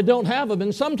 I don't have them.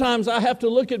 And sometimes I have to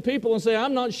look at people and say,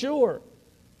 "I'm not sure."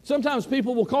 Sometimes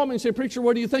people will call me and say, "Preacher,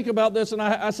 what do you think about this?" And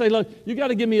I say, "Look, you got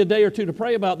to give me a day or two to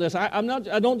pray about this. I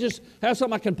don't just have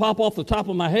something I can pop off the top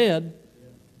of my head.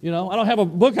 You know, I don't have a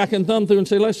book I can thumb through and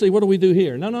say, "Let's see, what do we do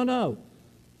here?" No.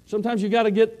 Sometimes you got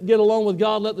to get along with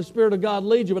God, let the Spirit of God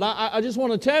lead you. But I just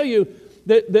want to tell you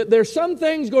that there's some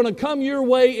things going to come your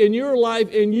way in your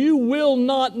life, and you will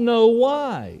not know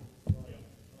why.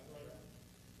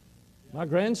 My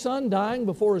grandson dying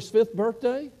before his 5th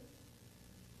birthday.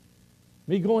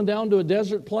 Me going down to a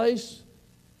desert place,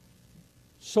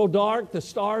 so dark, the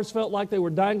stars felt like they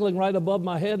were dangling right above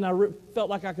my head, and I felt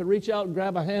like I could reach out and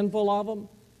grab a handful of them.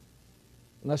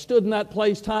 And I stood in that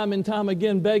place time and time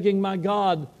again, begging my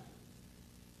God,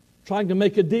 trying to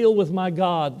make a deal with my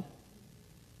God,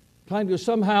 trying to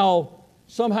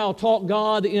somehow talk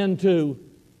God into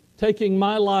taking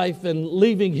my life and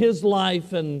leaving His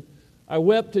life. And I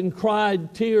wept and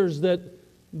cried tears that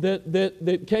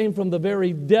came from the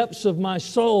very depths of my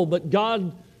soul. But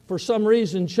God, for some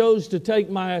reason, chose to take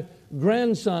my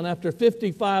grandson after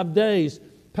 55 days.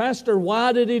 Pastor,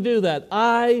 why did He do that?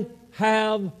 I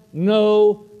have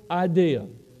no idea.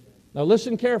 Now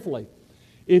listen carefully.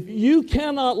 If you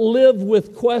cannot live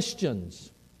with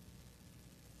questions,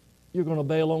 you're going to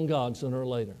bail on God sooner or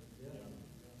later.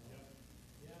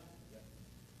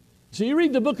 So you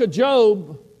read the book of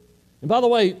Job. And by the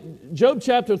way, Job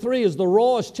chapter 3 is the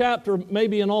rawest chapter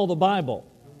maybe in all the Bible.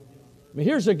 I mean,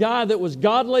 here's a guy that was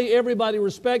godly, everybody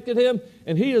respected him,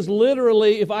 and he is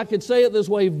literally, if I could say it this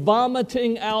way,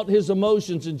 vomiting out his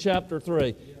emotions in chapter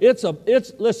 3.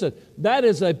 Listen, that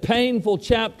is a painful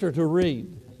chapter to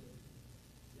read.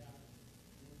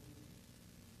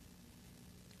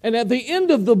 And at the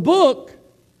end of the book,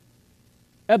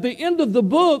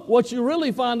 what you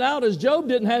really find out is Job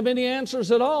didn't have any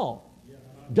answers at all.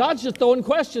 God's just throwing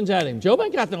questions at him. Job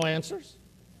ain't got no answers.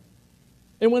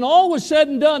 And when all was said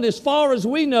and done, as far as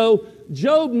we know,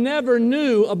 Job never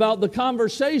knew about the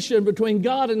conversation between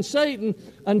God and Satan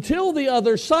until the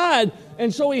other side.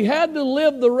 And so he had to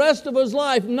live the rest of his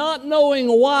life not knowing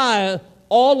why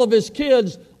all of his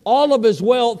kids, all of his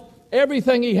wealth,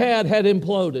 everything he had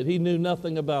imploded. He knew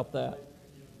nothing about that.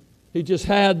 He just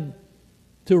had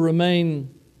to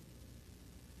remain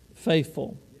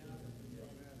faithful.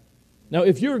 Now,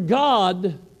 if your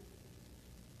God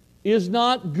is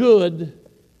not good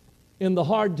in the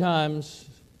hard times,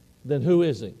 then who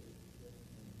is He?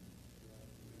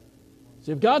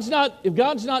 See, if God's not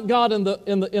God in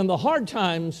the hard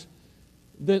times,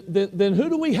 then who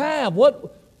do we have?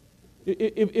 What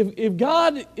if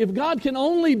God can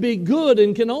only be good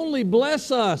and can only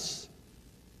bless us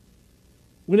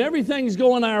when everything's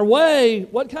going our way,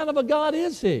 what kind of a God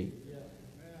is He?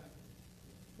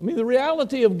 I mean, the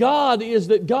reality of God is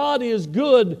that God is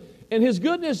good, and His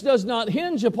goodness does not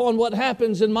hinge upon what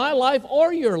happens in my life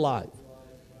or your life.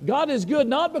 God is good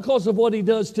not because of what He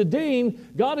does to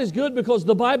Dean. God is good because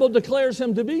the Bible declares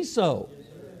Him to be so.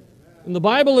 And the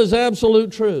Bible is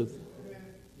absolute truth.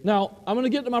 Now, I'm going to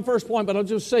get to my first point, but I'll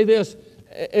just say this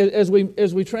as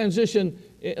we transition.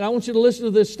 And I want you to listen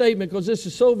to this statement because this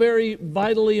is so very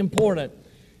vitally important.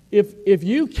 If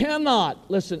you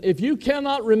cannot, listen, if you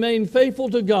cannot remain faithful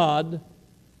to God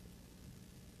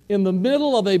in the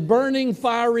middle of a burning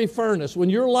fiery furnace, when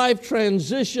your life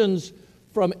transitions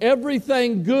from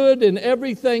everything good and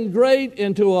everything great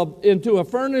into a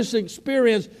furnace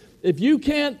experience, if you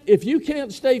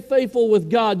can't stay faithful with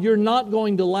God, you're not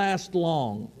going to last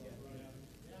long.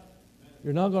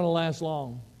 You're not going to last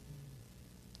long.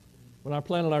 When I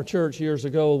planted our church years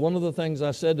ago, one of the things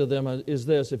I said to them is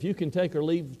this: if you can take or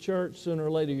leave the church, sooner or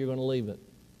later you're going to leave it.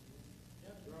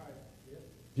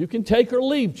 If you can take or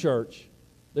leave church,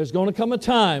 there's going to come a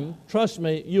time, trust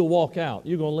me, you'll walk out.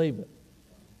 You're going to leave it.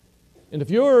 And if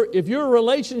your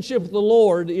relationship with the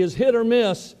Lord is hit or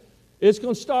miss, it's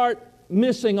going to start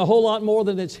missing a whole lot more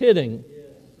than it's hitting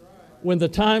when the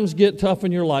times get tough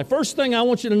in your life. First thing I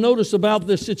want you to notice about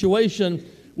this situation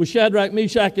with Shadrach,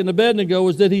 Meshach, and Abednego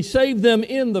is that He saved them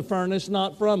in the furnace,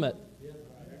 not from it.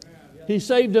 He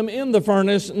saved them in the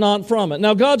furnace, not from it.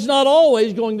 Now, God's not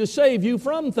always going to save you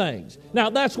from things. Now,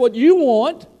 that's what you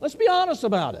want. Let's be honest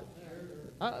about it.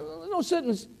 Don't sit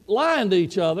and lying to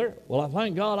each other. Well, I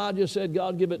thank God I just said,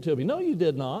 God, give it to me. No, you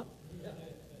did not.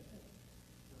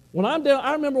 When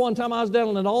I remember one time I was down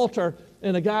on an altar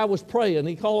and a guy was praying.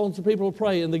 He called on some people to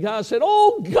pray, and the guy said,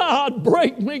 "Oh, God,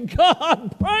 break me,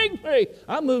 God, break me."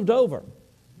 I moved over.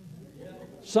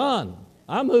 Son,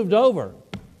 I moved over.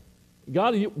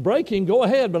 God, you break him, go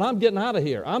ahead, but I'm getting out of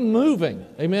here. I'm moving.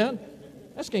 Amen?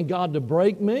 Asking God to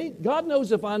break me. God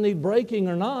knows if I need breaking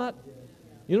or not.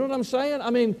 You know what I'm saying? I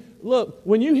mean, look,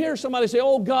 when you hear somebody say,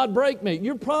 "Oh, God, break me,"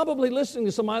 you're probably listening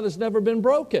to somebody that's never been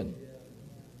broken.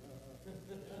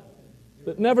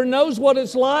 That never knows what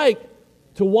it's like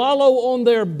to wallow on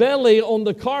their belly on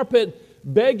the carpet,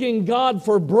 begging God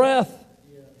for breath,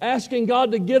 asking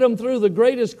God to get them through the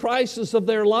greatest crisis of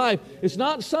their life. It's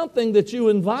not something that you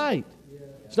invite.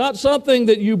 It's not something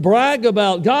that you brag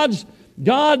about. God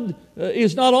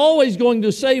is not always going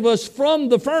to save us from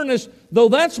the furnace, though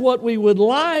that's what we would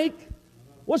like.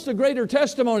 What's the greater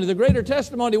testimony? The greater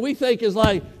testimony we think is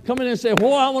like coming in and saying,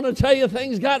 "Boy, I want to tell you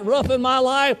things got rough in my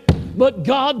life, but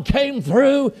God came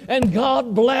through and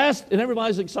God blessed," and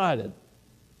everybody's excited.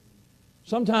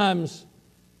 Sometimes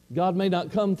God may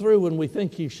not come through when we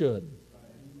think He should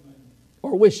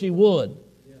or wish He would.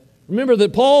 Remember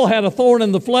that Paul had a thorn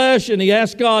in the flesh and he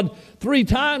asked God 3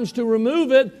 times to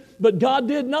remove it, but God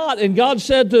did not. And God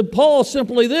said to Paul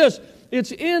simply this: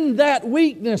 "It's in that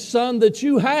weakness, son, that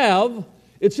you have.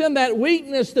 It's in that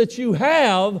weakness that you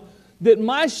have that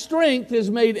my strength is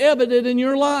made evident in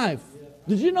your life."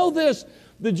 Did you know this?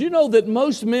 Did you know that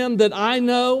most men that I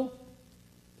know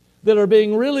that are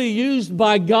being really used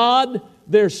by God,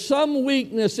 there's some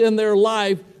weakness in their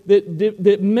life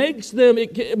that makes them,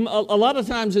 a lot of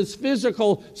times it's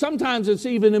physical, sometimes it's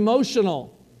even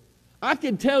emotional. I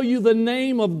could tell you the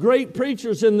name of great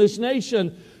preachers in this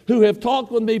nation who have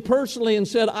talked with me personally and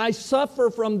said, "I suffer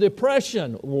from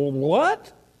depression." Well,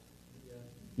 what?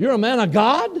 You're a man of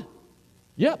God?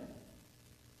 Yep.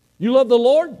 You love the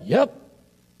Lord? Yep.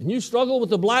 And you struggle with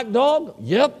the black dog?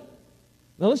 Yep.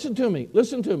 Now listen to me.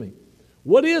 Listen to me.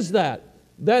 What is that?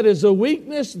 That is a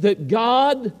weakness that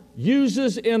God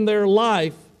uses in their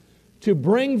life to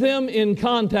bring them in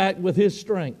contact with His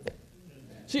strength.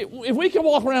 See, if we can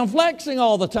walk around flexing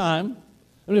all the time,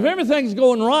 and if everything's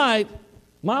going right,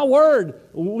 my word,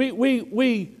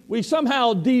 we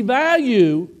somehow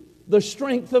devalue the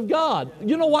strength of God.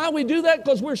 You know why we do that?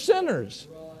 Because we're sinners.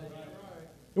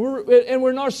 And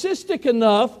we're narcissistic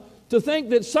enough to think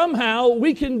that somehow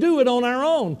we can do it on our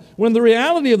own, when the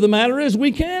reality of the matter is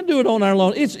we can't do it on our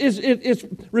own. It's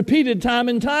repeated time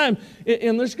and time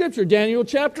in the Scripture. Daniel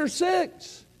chapter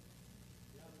 6.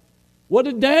 What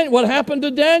happened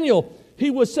to Daniel?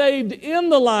 He was saved in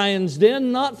the lion's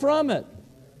den, not from it.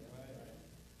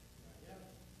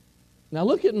 Now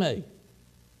look at me.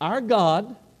 Our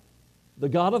God, the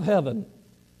God of heaven,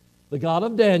 the God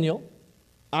of Daniel,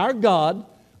 our God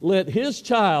let His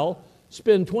child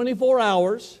spend 24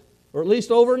 hours, or at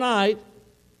least overnight,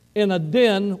 in a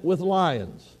den with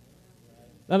lions.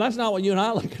 Now that's not what you and I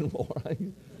are looking for.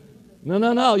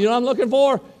 No. You know what I'm looking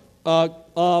for?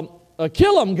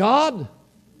 Kill them, God.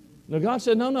 No, God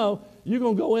said, no, you're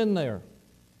going to go in there.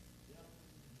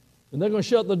 And they're going to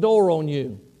shut the door on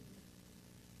you.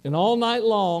 And all night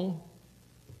long,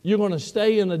 you're going to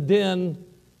stay in a den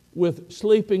with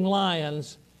sleeping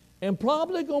lions and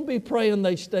probably going to be praying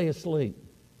they stay asleep.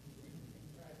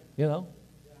 You know?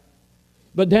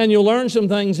 But Daniel learned some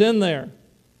things in there.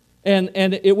 And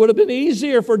it would have been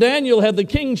easier for Daniel had the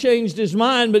king changed his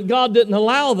mind, but God didn't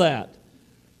allow that.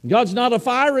 God's not a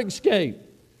fire escape.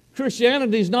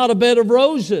 Christianity is not a bed of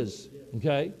roses.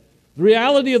 Okay? The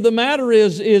reality of the matter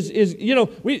is you know,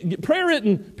 prayer it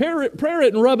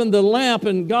and rubbing the lamp,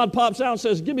 and God pops out and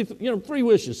says, "Give me 3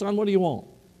 wishes, son. What do you want?"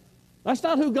 That's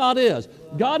not who God is.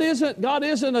 God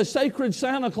isn't a sacred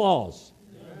Santa Claus.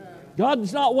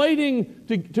 God's not waiting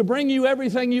to bring you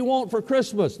everything you want for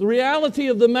Christmas. The reality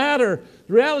of the matter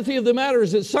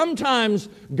is that sometimes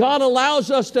God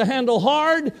allows us to handle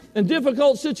hard and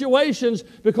difficult situations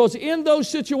because in those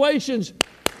situations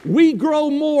we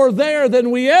grow more there than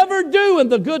we ever do in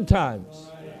the good times.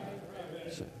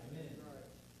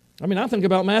 I mean, I think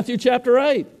about Matthew chapter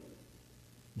 8.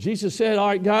 Jesus said, "All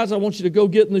right, guys, I want you to go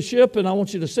get in the ship and I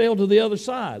want you to sail to the other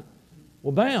side."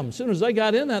 Well, bam, as soon as they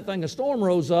got in that thing, a storm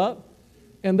rose up,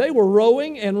 and they were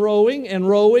rowing and rowing and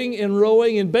rowing and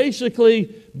rowing and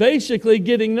basically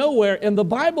getting nowhere. And the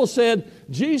Bible said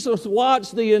Jesus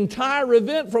watched the entire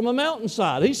event from a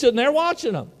mountainside. He's sitting there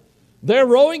watching them. They're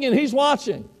rowing and he's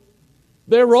watching.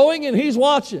 They're rowing and he's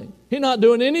watching. He's not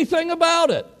doing anything about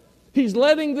it. He's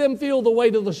letting them feel the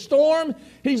weight of the storm.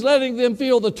 He's letting them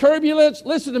feel the turbulence.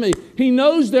 Listen to me. He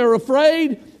knows they're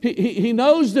afraid. He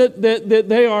knows that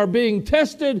they are being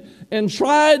tested and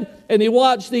tried, and he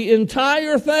watched the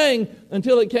entire thing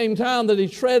until it came time that he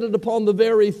treaded upon the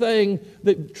very thing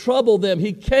that troubled them.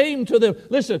 He came to them.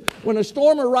 Listen, when a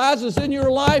storm arises in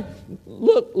your life,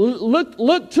 look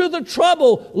to the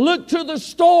trouble, look to the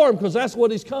storm, because that's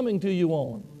what he's coming to you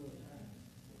on.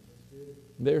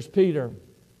 There's Peter,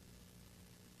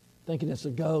 thinking it's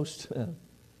a ghost.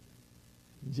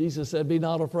 Jesus said, "Be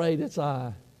not afraid, it's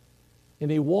I." And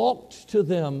he walked to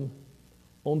them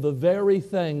on the very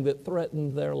thing that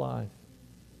threatened their life.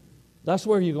 That's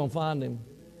where you're going to find him.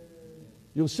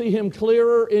 You'll see him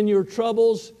clearer in your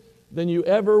troubles than you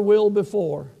ever will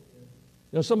before.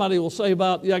 You know, somebody will say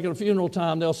about, like at a funeral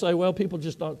time, they'll say, "Well, people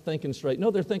just aren't thinking straight."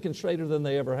 No, they're thinking straighter than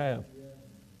they ever have.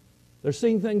 They're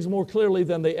seeing things more clearly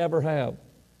than they ever have.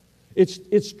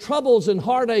 It's troubles and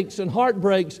heartaches and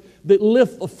heartbreaks that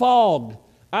lift the fog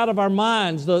out of our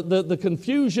minds, the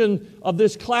confusion of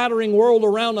this clattering world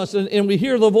around us, and we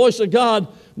hear the voice of God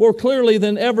more clearly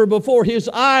than ever before. His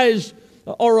eyes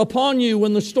are upon you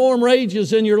when the storm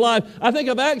rages in your life. I think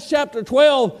of Acts chapter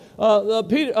 12.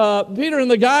 Peter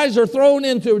and the guys are thrown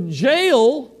into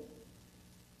jail,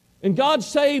 and God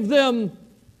saved them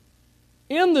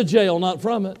in the jail, not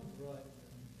from it.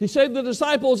 He saved the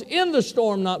disciples in the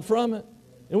storm, not from it.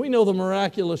 And we know the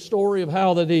miraculous story of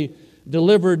how that he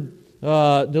delivered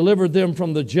them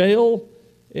from the jail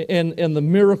and the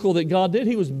miracle that God did.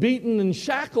 He was beaten and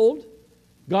shackled.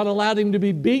 God allowed him to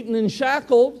be beaten and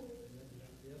shackled.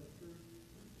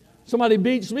 Somebody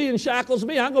beats me and shackles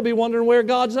me, I'm going to be wondering where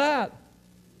God's at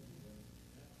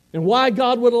and why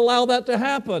God would allow that to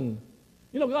happen.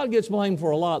 You know, God gets blamed for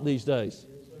a lot these days.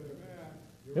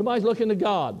 Everybody's looking to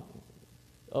God.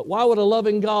 Why would a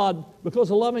loving God? Because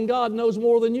a loving God knows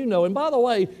more than you know. And by the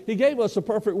way, he gave us a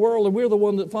perfect world, and we're the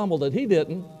one that fumbled it. He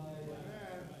didn't.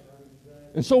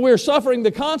 And so we're suffering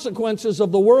the consequences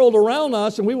of the world around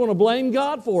us, and we want to blame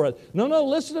God for it. No,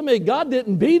 listen to me. God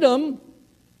didn't beat them.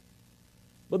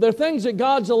 But there are things that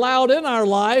God's allowed in our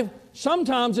life.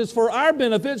 Sometimes it's for our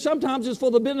benefit. Sometimes it's for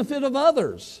the benefit of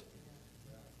others.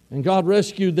 And God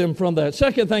rescued them from that.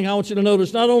 Second thing I want you to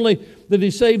notice, not only did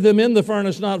he save them in the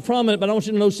furnace, not from it, but I want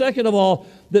you to know, second of all,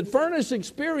 that furnace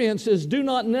experiences do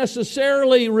not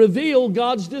necessarily reveal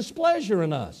God's displeasure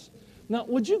in us. Now,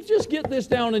 would you just get this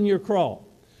down in your crawl?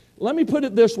 Let me put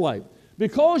it this way.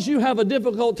 Because you have a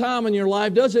difficult time in your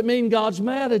life doesn't mean God's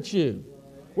mad at you.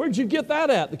 Where'd you get that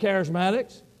at, the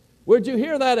charismatics? Where'd you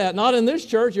hear that at? Not in this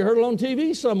church. You heard it on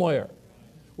TV somewhere.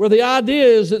 Where the idea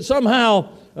is that somehow,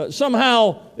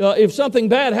 if something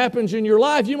bad happens in your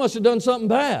life, you must have done something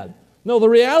bad. No, the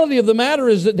reality of the matter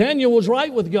is that Daniel was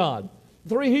right with God.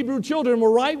 The 3 Hebrew children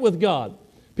were right with God.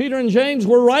 Peter and James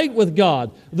were right with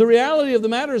God. The reality of the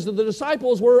matter is that the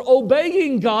disciples were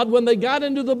obeying God when they got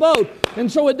into the boat.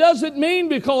 And so it doesn't mean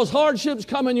because hardships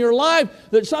come in your life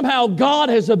that somehow God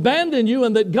has abandoned you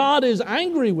and that God is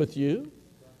angry with you.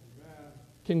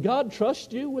 Can God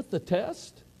trust you with the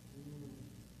test?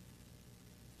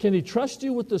 Can he trust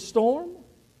you with the storm?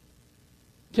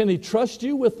 Can he trust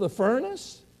you with the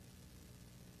furnace?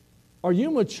 Are you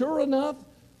mature enough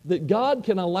that God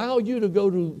can allow you to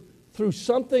go through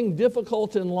something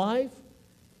difficult in life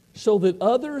so that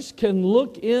others can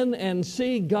look in and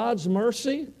see God's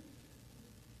mercy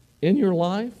in your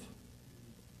life?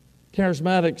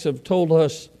 Charismatics have told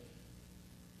us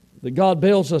that God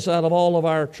bails us out of all of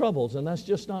our troubles, and that's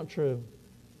just not true.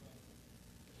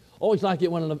 Always like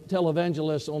it when a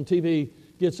televangelist on TV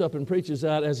gets up and preaches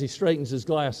out as he straightens his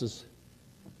glasses.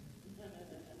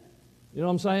 You know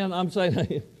what I'm saying? I'm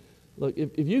saying, look,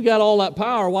 if you got all that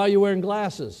power, why are you wearing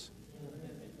glasses?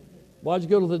 Why'd you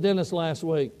go to the dentist last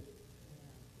week?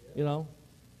 You know?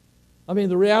 I mean,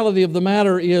 the reality of the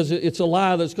matter is it's a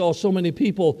lie that's caused so many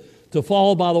people to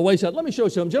fall by the wayside. Let me show you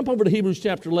something. Jump over to Hebrews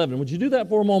chapter 11. Would you do that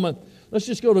for a moment? Let's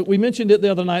just go to, we mentioned it the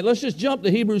other night. Let's just jump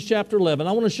to Hebrews chapter 11.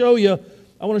 I want to show you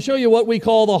what we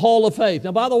call the Hall of Faith.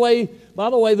 Now, by the way,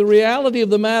 the reality of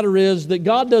the matter is that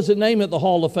God doesn't name it the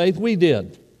Hall of Faith. We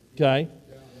did. Okay?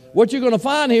 What you're going to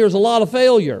find here is a lot of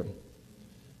failure.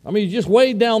 I mean, you just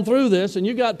wade down through this, and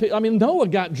you got, Noah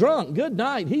got drunk. Good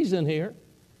night. He's in here.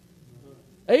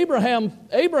 Abraham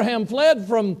fled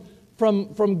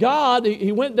from God.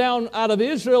 He went down out of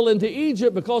Israel into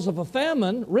Egypt because of a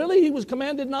famine. Really, he was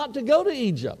commanded not to go to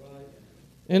Egypt.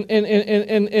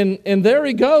 And there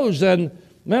he goes. And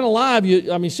man alive,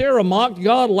 Sarah mocked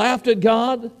God, laughed at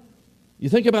God. You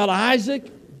think about Isaac,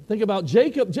 think about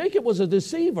Jacob. Jacob was a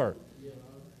deceiver.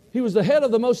 He was the head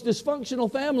of the most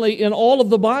dysfunctional family in all of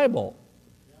the Bible.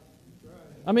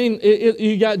 I mean,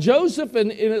 you got Joseph,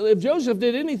 and if Joseph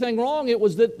did anything wrong, it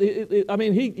was that,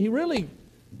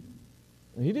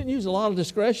 he didn't use a lot of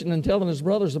discretion in telling his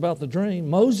brothers about the dream.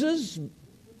 Moses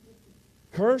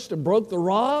cursed and broke the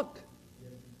rock.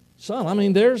 Son,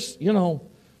 there's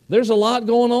a lot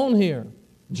going on here.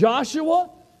 Joshua,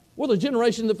 well, the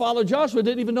generation that followed Joshua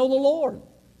didn't even know the Lord.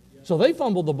 So they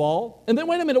fumbled the ball. And then,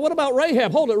 wait a minute, what about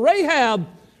Rahab? Hold it.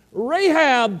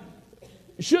 Rahab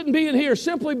shouldn't be in here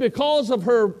simply because of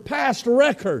her past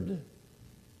record.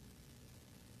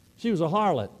 She was a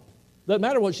harlot. Doesn't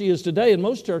matter what she is today. In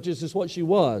most churches, it's what she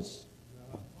was.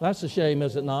 That's a shame,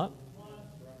 is it not?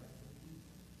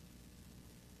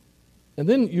 And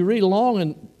then you read along,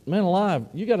 and man alive,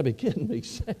 you got to be kidding me.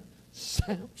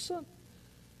 Samson?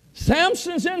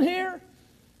 Samson's in here?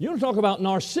 You want to talk about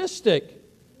narcissistic?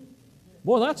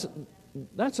 Boy,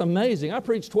 that's amazing. I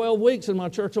preached 12 weeks in my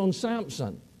church on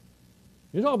Samson.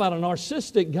 You talk about a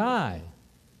narcissistic guy.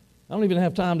 I don't even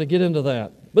have time to get into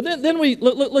that. But then we,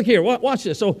 look here, watch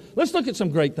this. So let's look at some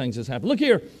great things that's happened. Look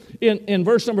here in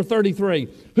verse number 33.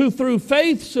 Who through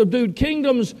faith subdued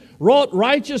kingdoms, wrought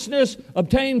righteousness,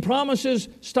 obtained promises,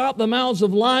 stopped the mouths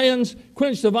of lions,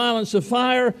 quenched the violence of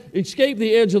fire, escaped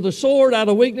the edge of the sword, out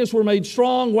of weakness were made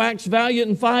strong, waxed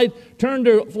valiant in fight, turned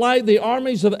to flight the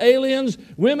armies of aliens,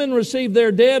 women received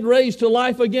their dead, raised to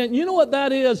life again. You know what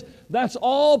that is? That's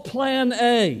all plan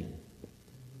A.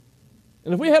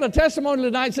 And if we had a testimony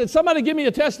tonight, said, somebody give me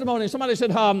a testimony. And somebody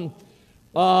said,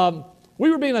 we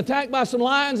were being attacked by some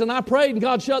lions and I prayed and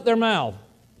God shut their mouth.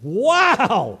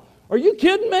 Wow! Are you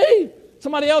kidding me?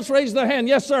 Somebody else raised their hand.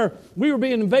 Yes, sir. We were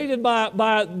being invaded by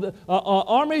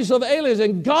armies of aliens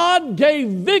and God gave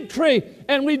victory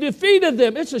and we defeated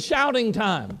them. It's a shouting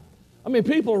time.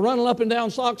 People are running up and down,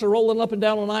 socks are rolling up and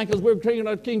down on ankles. We're reading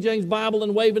our King James Bible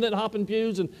and waving it, hopping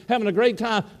pews and having a great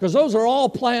time because those are all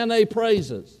plan A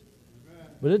praises.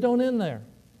 But it don't end there.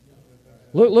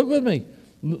 Look with me.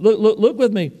 Look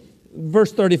with me.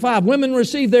 Verse 35. Women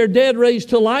receive their dead raised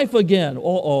to life again.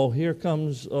 Here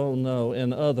comes,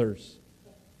 and others.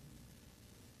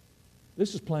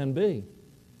 This is plan B.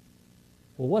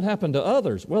 Well, what happened to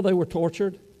others? Well, they were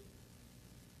tortured.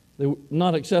 They were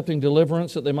not accepting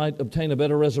deliverance that they might obtain a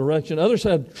better resurrection. Others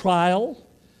had trial,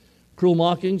 cruel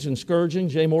mockings and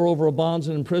scourgings, yea, moreover of bonds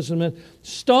and imprisonment,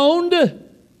 stoned,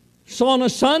 sawn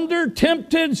asunder,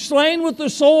 tempted, slain with the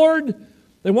sword.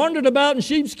 They wandered about in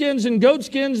sheepskins and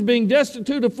goatskins, being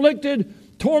destitute, afflicted,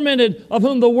 tormented, of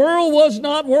whom the world was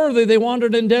not worthy. They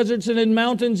wandered in deserts and in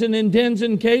mountains and in dens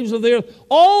and caves of the earth.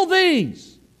 All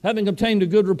these, having obtained a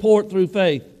good report through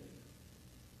faith,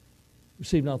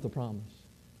 received not the promise.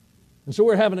 And so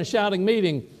we're having a shouting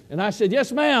meeting, and I said,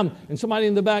 yes, ma'am. And somebody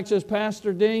in the back says,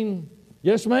 Pastor Dean,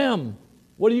 yes, ma'am.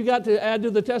 What do you got to add to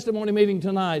the testimony meeting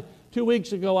tonight? 2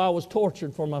 weeks ago, I was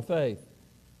tortured for my faith.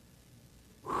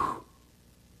 Whew.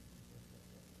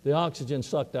 The oxygen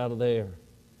sucked out of the air.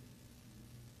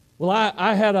 Well,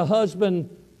 I had a husband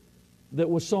that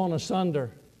was sawn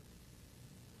asunder.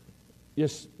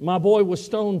 Yes, my boy was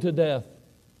stoned to death.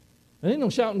 There ain't no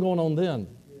shouting going on then.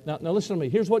 Now listen to me.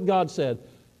 Here's what God said.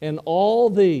 And all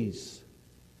these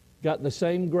got the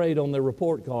same grade on their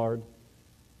report card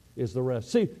as the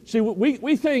rest. See,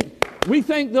 we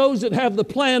think those that have the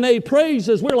plan A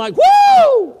praises, we're like,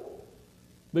 woo!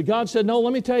 But God said, no,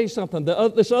 let me tell you something.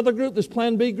 This other group, this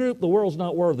Plan B group, the world's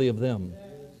not worthy of them.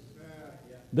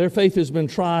 Their faith has been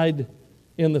tried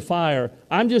in the fire.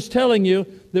 I'm just telling you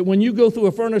that when you go through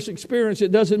a furnace experience,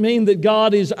 it doesn't mean that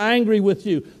God is angry with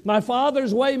you. My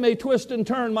Father's way may twist and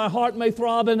turn, my heart may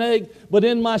throb and ache, but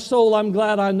in my soul I'm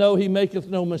glad I know He maketh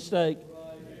no mistake.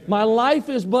 My life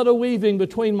is but a weaving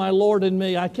between my Lord and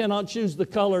me. I cannot choose the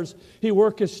colors. He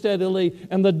worketh steadily.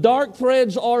 And the dark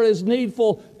threads are as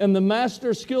needful in the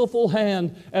Master's skillful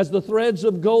hand as the threads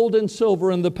of gold and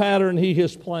silver in the pattern He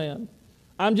has planned.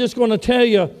 I'm just going to tell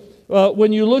you,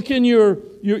 when you look in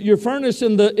your furnace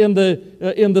in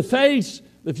the face,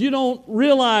 if you don't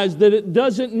realize that it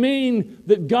doesn't mean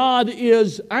that God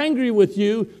is angry with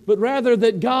you, but rather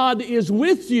that God is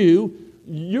with you,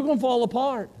 you're going to fall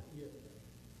apart.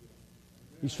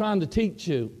 He's trying to teach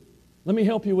you. Let me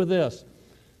help you with this.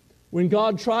 When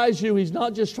God tries you, He's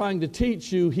not just trying to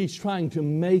teach you, He's trying to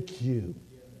make you.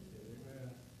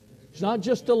 It's not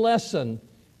just a lesson.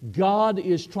 God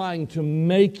is trying to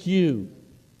make you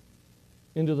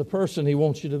into the person He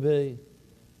wants you to be.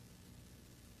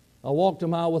 I walked a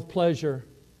mile with pleasure.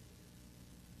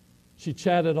 She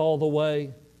chatted all the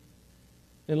way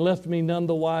and left me none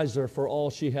the wiser for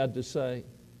all she had to say.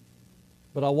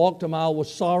 But I walked a mile with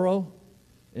sorrow,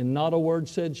 and not a word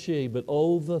said she, but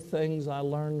oh, the things I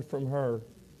learned from her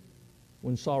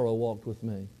when sorrow walked with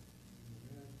me.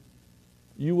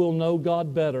 You will know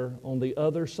God better on the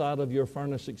other side of your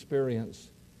furnace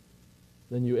experience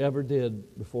than you ever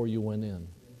did before you went in.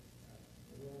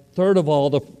 Third of all,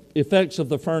 the effects of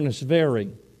the furnace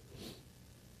vary.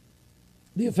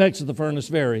 The effects of the furnace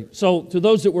vary. So, to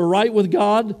those that were right with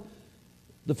God,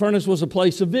 the furnace was a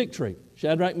place of victory.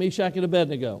 Shadrach, Meshach, and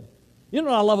Abednego. You know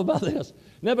what I love about this?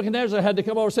 Nebuchadnezzar had to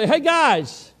come over and say, hey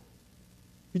guys,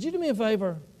 could you do me a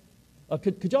favor?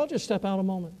 Could y'all just step out a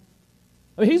moment?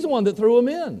 I mean, he's the one that threw him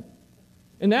in.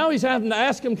 And now he's having to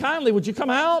ask him kindly, would you come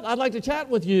out? I'd like to chat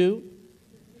with you.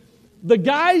 The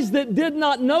guys that did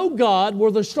not know God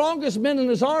were the strongest men in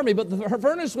his army, but the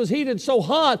furnace was heated so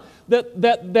hot that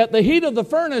the heat of the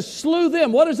furnace slew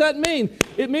them. What does that mean?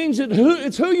 It means that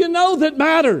it's who you know that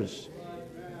matters.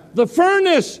 The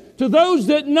furnace, to those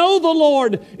that know the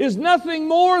Lord, is nothing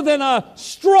more than a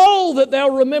stroll that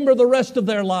they'll remember the rest of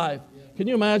their life. Can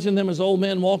you imagine them as old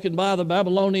men walking by the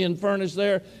Babylonian furnace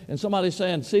there and somebody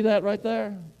saying, see that right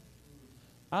there?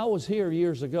 I was here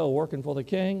years ago working for the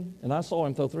king, and I saw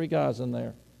him throw 3 guys in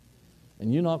there.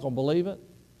 And you're not going to believe it.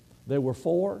 There were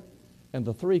 4, and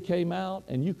the 3 came out,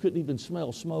 and you couldn't even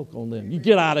smell smoke on them. You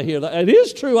get out of here. It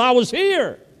is true. I was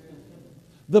here.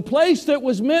 The place that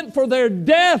was meant for their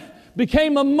death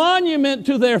became a monument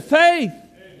to their faith.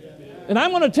 And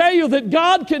I'm going to tell you that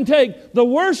God can take the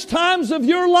worst times of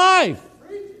your life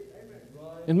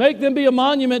and make them be a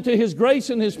monument to His grace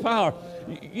and His power.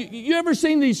 You ever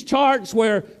seen these charts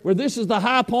where this is the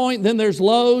high point, then there's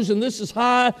lows, and this is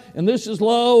high, and this is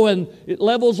low, and it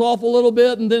levels off a little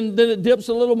bit, and then it dips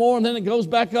a little more, and then it goes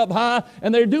back up high,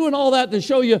 and they're doing all that to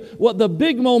show you what the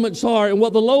big moments are and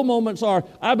what the low moments are.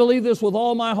 I believe this with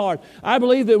all my heart. I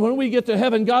believe that when we get to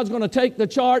heaven, God's going to take the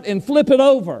chart and flip it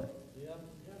over.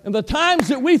 And the times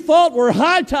that we thought were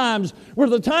high times were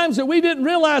the times that we didn't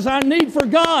realize our need for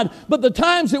God. But the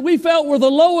times that we felt were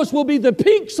the lowest will be the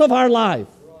peaks of our life.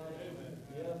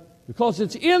 Because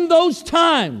it's in those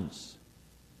times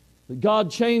that God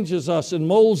changes us and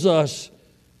molds us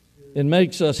and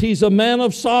makes us. He's a man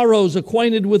of sorrows,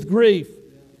 acquainted with grief.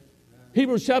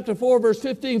 Hebrews chapter 4, verse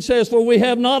 15 says, for we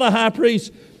have not a high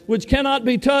priest which cannot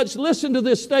be touched. Listen to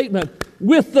this statement.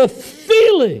 With the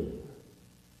feeling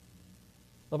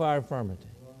of our infirmity.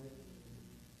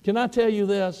 Can I tell you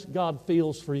this? God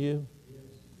feels for you.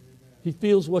 He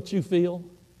feels what you feel.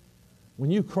 When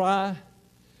you cry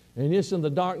and it's in the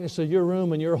darkness of your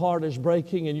room and your heart is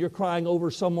breaking and you're crying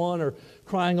over someone or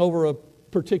crying over a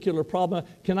particular problem,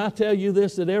 can I tell you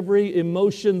this, that every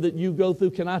emotion that you go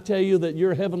through, can I tell you that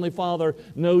your Heavenly Father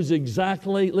knows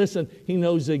exactly, listen, He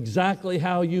knows exactly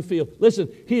how you feel. Listen,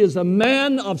 He is a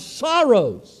man of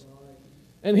sorrows.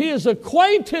 And He is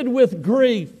acquainted with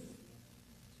grief.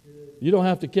 You don't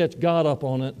have to catch God up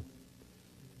on it.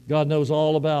 God knows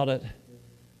all about it.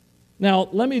 Now,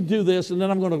 let me do this, and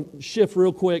then I'm going to shift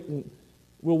real quick, and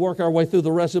we'll work our way through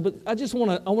the rest of it. But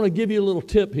I want to give you a little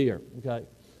tip here. Okay.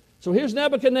 So here's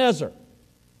Nebuchadnezzar.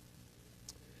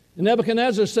 And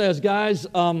Nebuchadnezzar says, guys,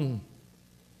 I want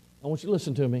you to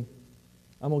listen to me.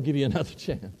 I'm going to give you another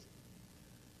chance.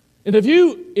 And if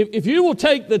you will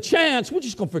take the chance, we're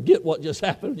just going to forget what just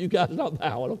happened. You guys not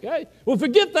bowing, okay? We'll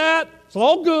forget that. It's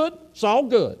all good. It's all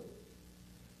good.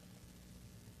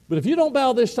 But if you don't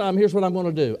bow this time, here's what I'm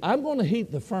going to do. I'm going to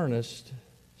heat the furnace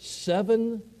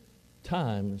 7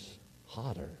 times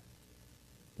hotter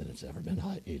than it's ever been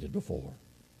heated before.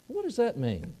 What does that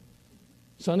mean?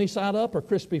 Sunny side up or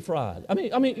crispy fried? I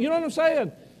mean, you know what I'm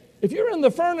saying? If you're in the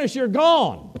furnace, you're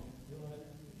gone.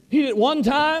 Heat it 1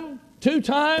 time, 2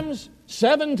 times,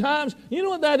 7 times. You know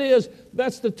what that is?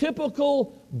 That's the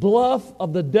typical bluff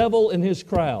of the devil and his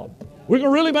crowd. We're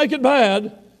going to really make it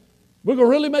bad. We're going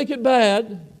to really make it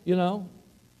bad, you know.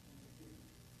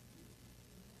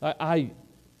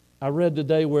 I read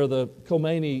today where the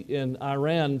Khomeini in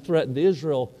Iran threatened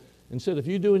Israel and said, if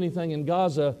you do anything in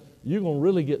Gaza, you're going to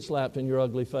really get slapped in your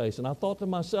ugly face. And I thought to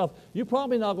myself, you're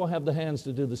probably not going to have the hands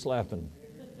to do the slapping.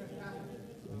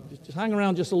 Just hang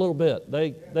around just a little bit.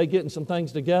 They getting some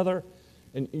things together,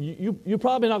 and you're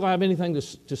probably not going to have anything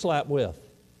to slap with.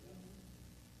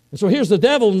 And so here's the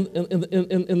devil,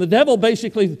 and the devil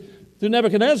basically, through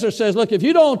Nebuchadnezzar, says, look, if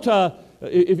you don't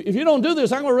do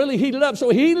this, I'm going to really heat it up. So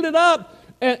he heated it up,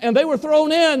 and they were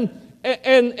thrown in,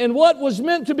 and what was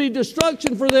meant to be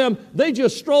destruction for them, they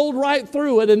just strolled right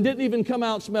through it and didn't even come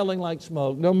out smelling like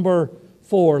smoke. Number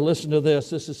 4, listen to this.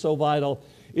 This is so vital.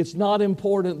 It's not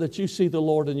important that you see the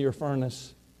Lord in your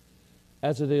furnace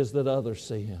as it is that others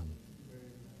see Him.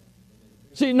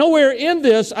 See, nowhere in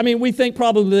this, we think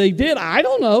probably they did. I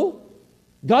don't know.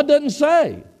 God doesn't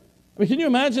say. Can you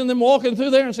imagine them walking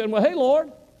through there and saying, well, hey,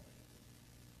 Lord.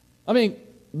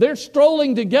 They're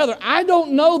strolling together. I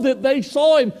don't know that they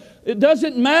saw Him. It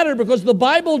doesn't matter because the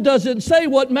Bible doesn't say.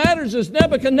 What matters is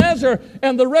Nebuchadnezzar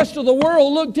and the rest of the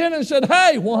world looked in and said,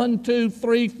 hey, 1, 2,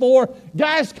 3, 4.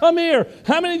 Guys, come here.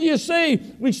 How many do you see?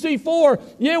 We see 4.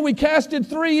 Yeah, we casted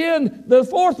 3 in. The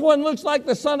 4th one looks like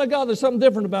the Son of God. There's something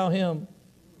different about Him.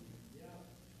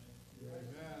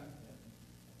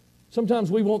 Sometimes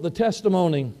we want the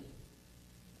testimony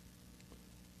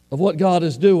of what God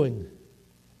is doing.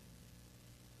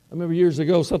 I remember years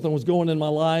ago something was going in my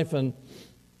life, and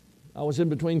I was in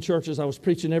between churches. I was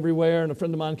preaching everywhere, and a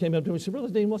friend of mine came up to me and said, Brother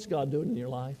Dean, what's God doing in your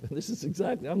life? And this is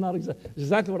exactly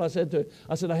what I said to him.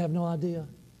 I said, I have no idea.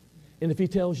 And if He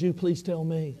tells you, please tell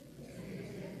me.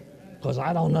 Because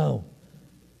I don't know.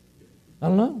 I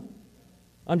don't know.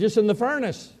 I'm just in the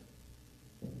furnace.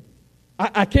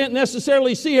 I can't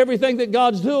necessarily see everything that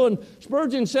God's doing.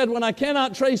 Spurgeon said, when I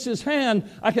cannot trace His hand,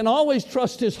 I can always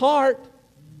trust His heart.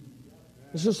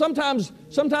 So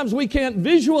sometimes we can't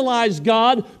visualize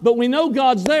God, but we know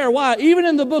God's there. Why? Even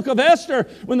in the book of Esther,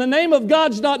 when the name of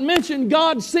God's not mentioned,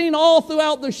 God's seen all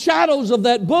throughout the shadows of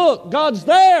that book. God's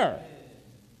there.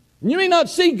 You may not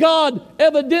see God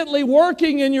evidently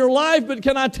working in your life, but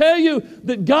can I tell you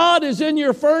that God is in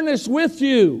your furnace with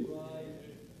you?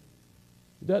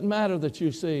 It doesn't matter that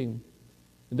you see Him.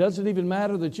 It doesn't even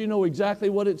matter that you know exactly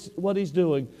what He's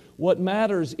doing. What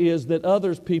matters is that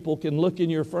other people can look in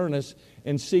your furnace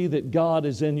and see that God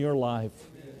is in your life.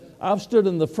 I've stood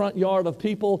in the front yard of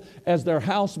people as their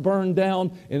house burned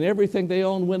down and everything they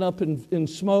owned went up in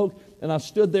smoke, and I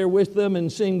stood there with them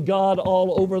and seen God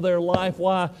all over their life.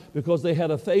 Why? Because they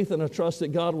had a faith and a trust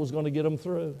that God was going to get them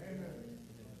through.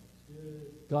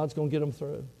 God's going to get them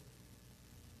through.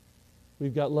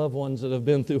 We've got loved ones that have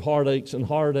been through heartaches and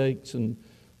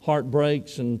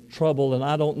heartbreaks and trouble, and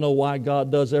I don't know why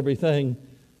God does everything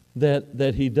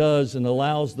that He does and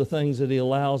allows the things that He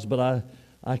allows, but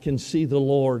I can see the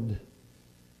Lord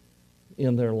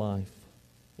in their life.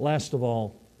 Last of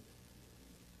all,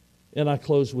 and I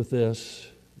close with this,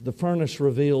 the furnace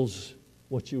reveals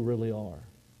what you really are.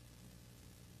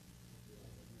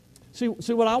 See,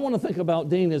 what I want to think about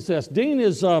Dean is this.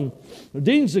 Dean's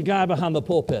the guy behind the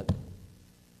pulpit.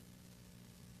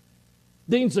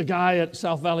 Dean's a guy at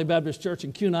South Valley Baptist Church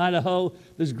in Kuhn, Idaho,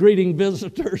 that's greeting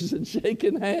visitors and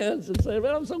shaking hands and saying,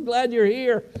 "Man, I'm so glad you're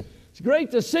here. It's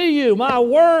great to see you. My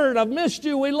word, I've missed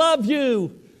you. We love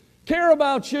you. Care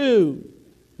about you."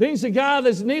 Dean's the guy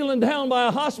that's kneeling down by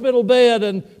a hospital bed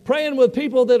and praying with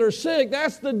people that are sick.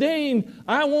 That's the Dean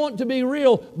I want to be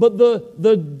real. But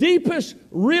the deepest,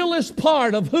 realest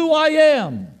part of who I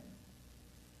am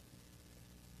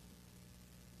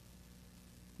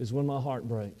is when my heart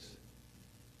breaks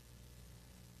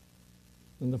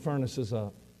and the furnace is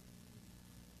up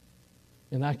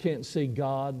and I can't see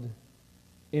God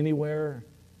anywhere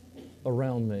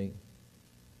around me.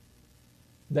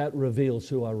 That reveals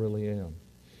who I really am.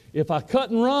 If I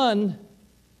cut and run,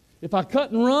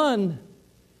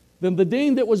 then the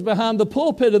Dean that was behind the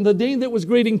pulpit and the Dean that was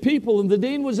greeting people and the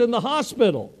Dean was in the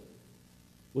hospital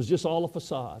was just all a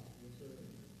facade.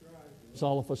 It's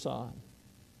all a facade.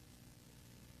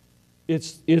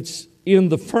 It's in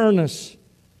the furnace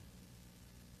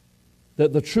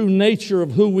that the true nature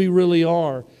of who we really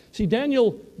are. See,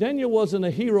 Daniel wasn't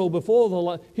a hero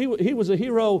before he was a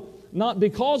hero not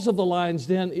because of the lion's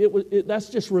den. That's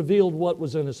just revealed what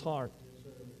was in his heart.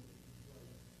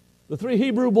 The 3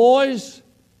 Hebrew boys,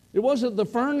 it wasn't the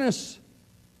furnace.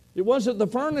 It wasn't the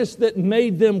furnace that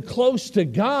made them close to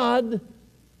God.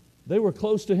 They were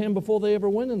close to Him before they ever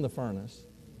went in the furnace.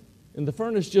 And the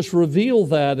furnace just revealed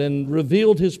that and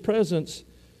revealed His presence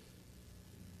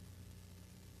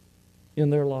in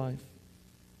their life.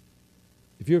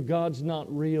 If your God's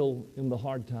not real in the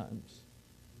hard times,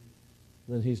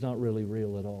 then He's not really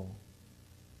real at all.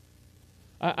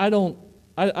 I don't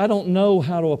know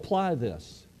how to apply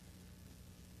this.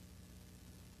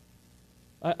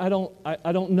 I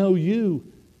don't know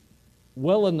you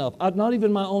well enough. Not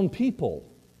even my own people.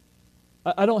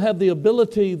 I don't have the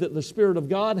ability that the Spirit of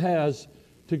God has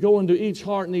to go into each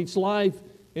heart and each life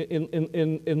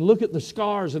and look at the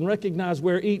scars and recognize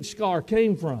where each scar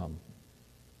came from.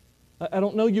 I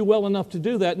don't know you well enough to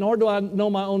do that, nor do I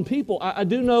know my own people. I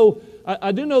do know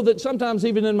that sometimes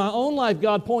even in my own life,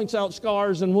 God points out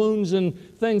scars and wounds and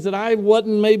things that I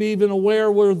wasn't maybe even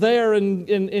aware were there, and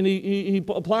He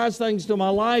applies things to my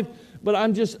life. But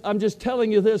I'm just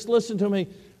telling you this. Listen to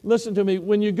me.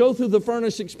 When you go through the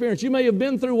furnace experience, you may have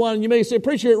been through one, and you may say,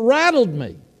 "Preacher, it rattled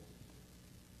me.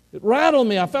 It rattled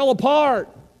me. I fell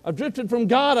apart. I drifted from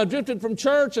God. I drifted from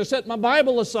church. I set my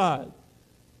Bible aside."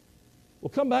 Well,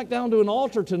 come back down to an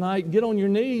altar tonight and get on your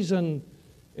knees and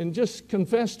just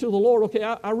confess to the Lord, okay,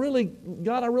 I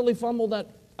really fumbled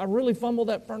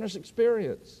that furnace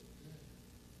experience.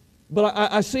 But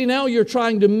I see now you're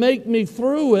trying to make me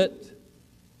through it.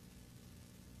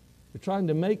 You're trying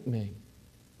to make me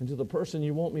into the person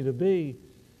you want me to be.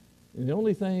 And the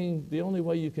only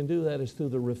way you can do that is through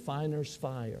the refiner's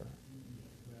fire.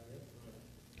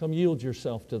 Come yield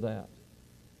yourself to that.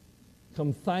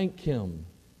 Come thank Him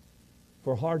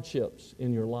for hardships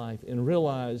in your life and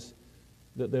realize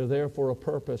that they're there for a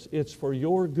purpose. It's for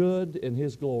your good and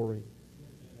His glory.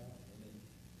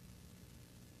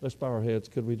 Let's bow our heads.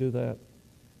 Could we do that?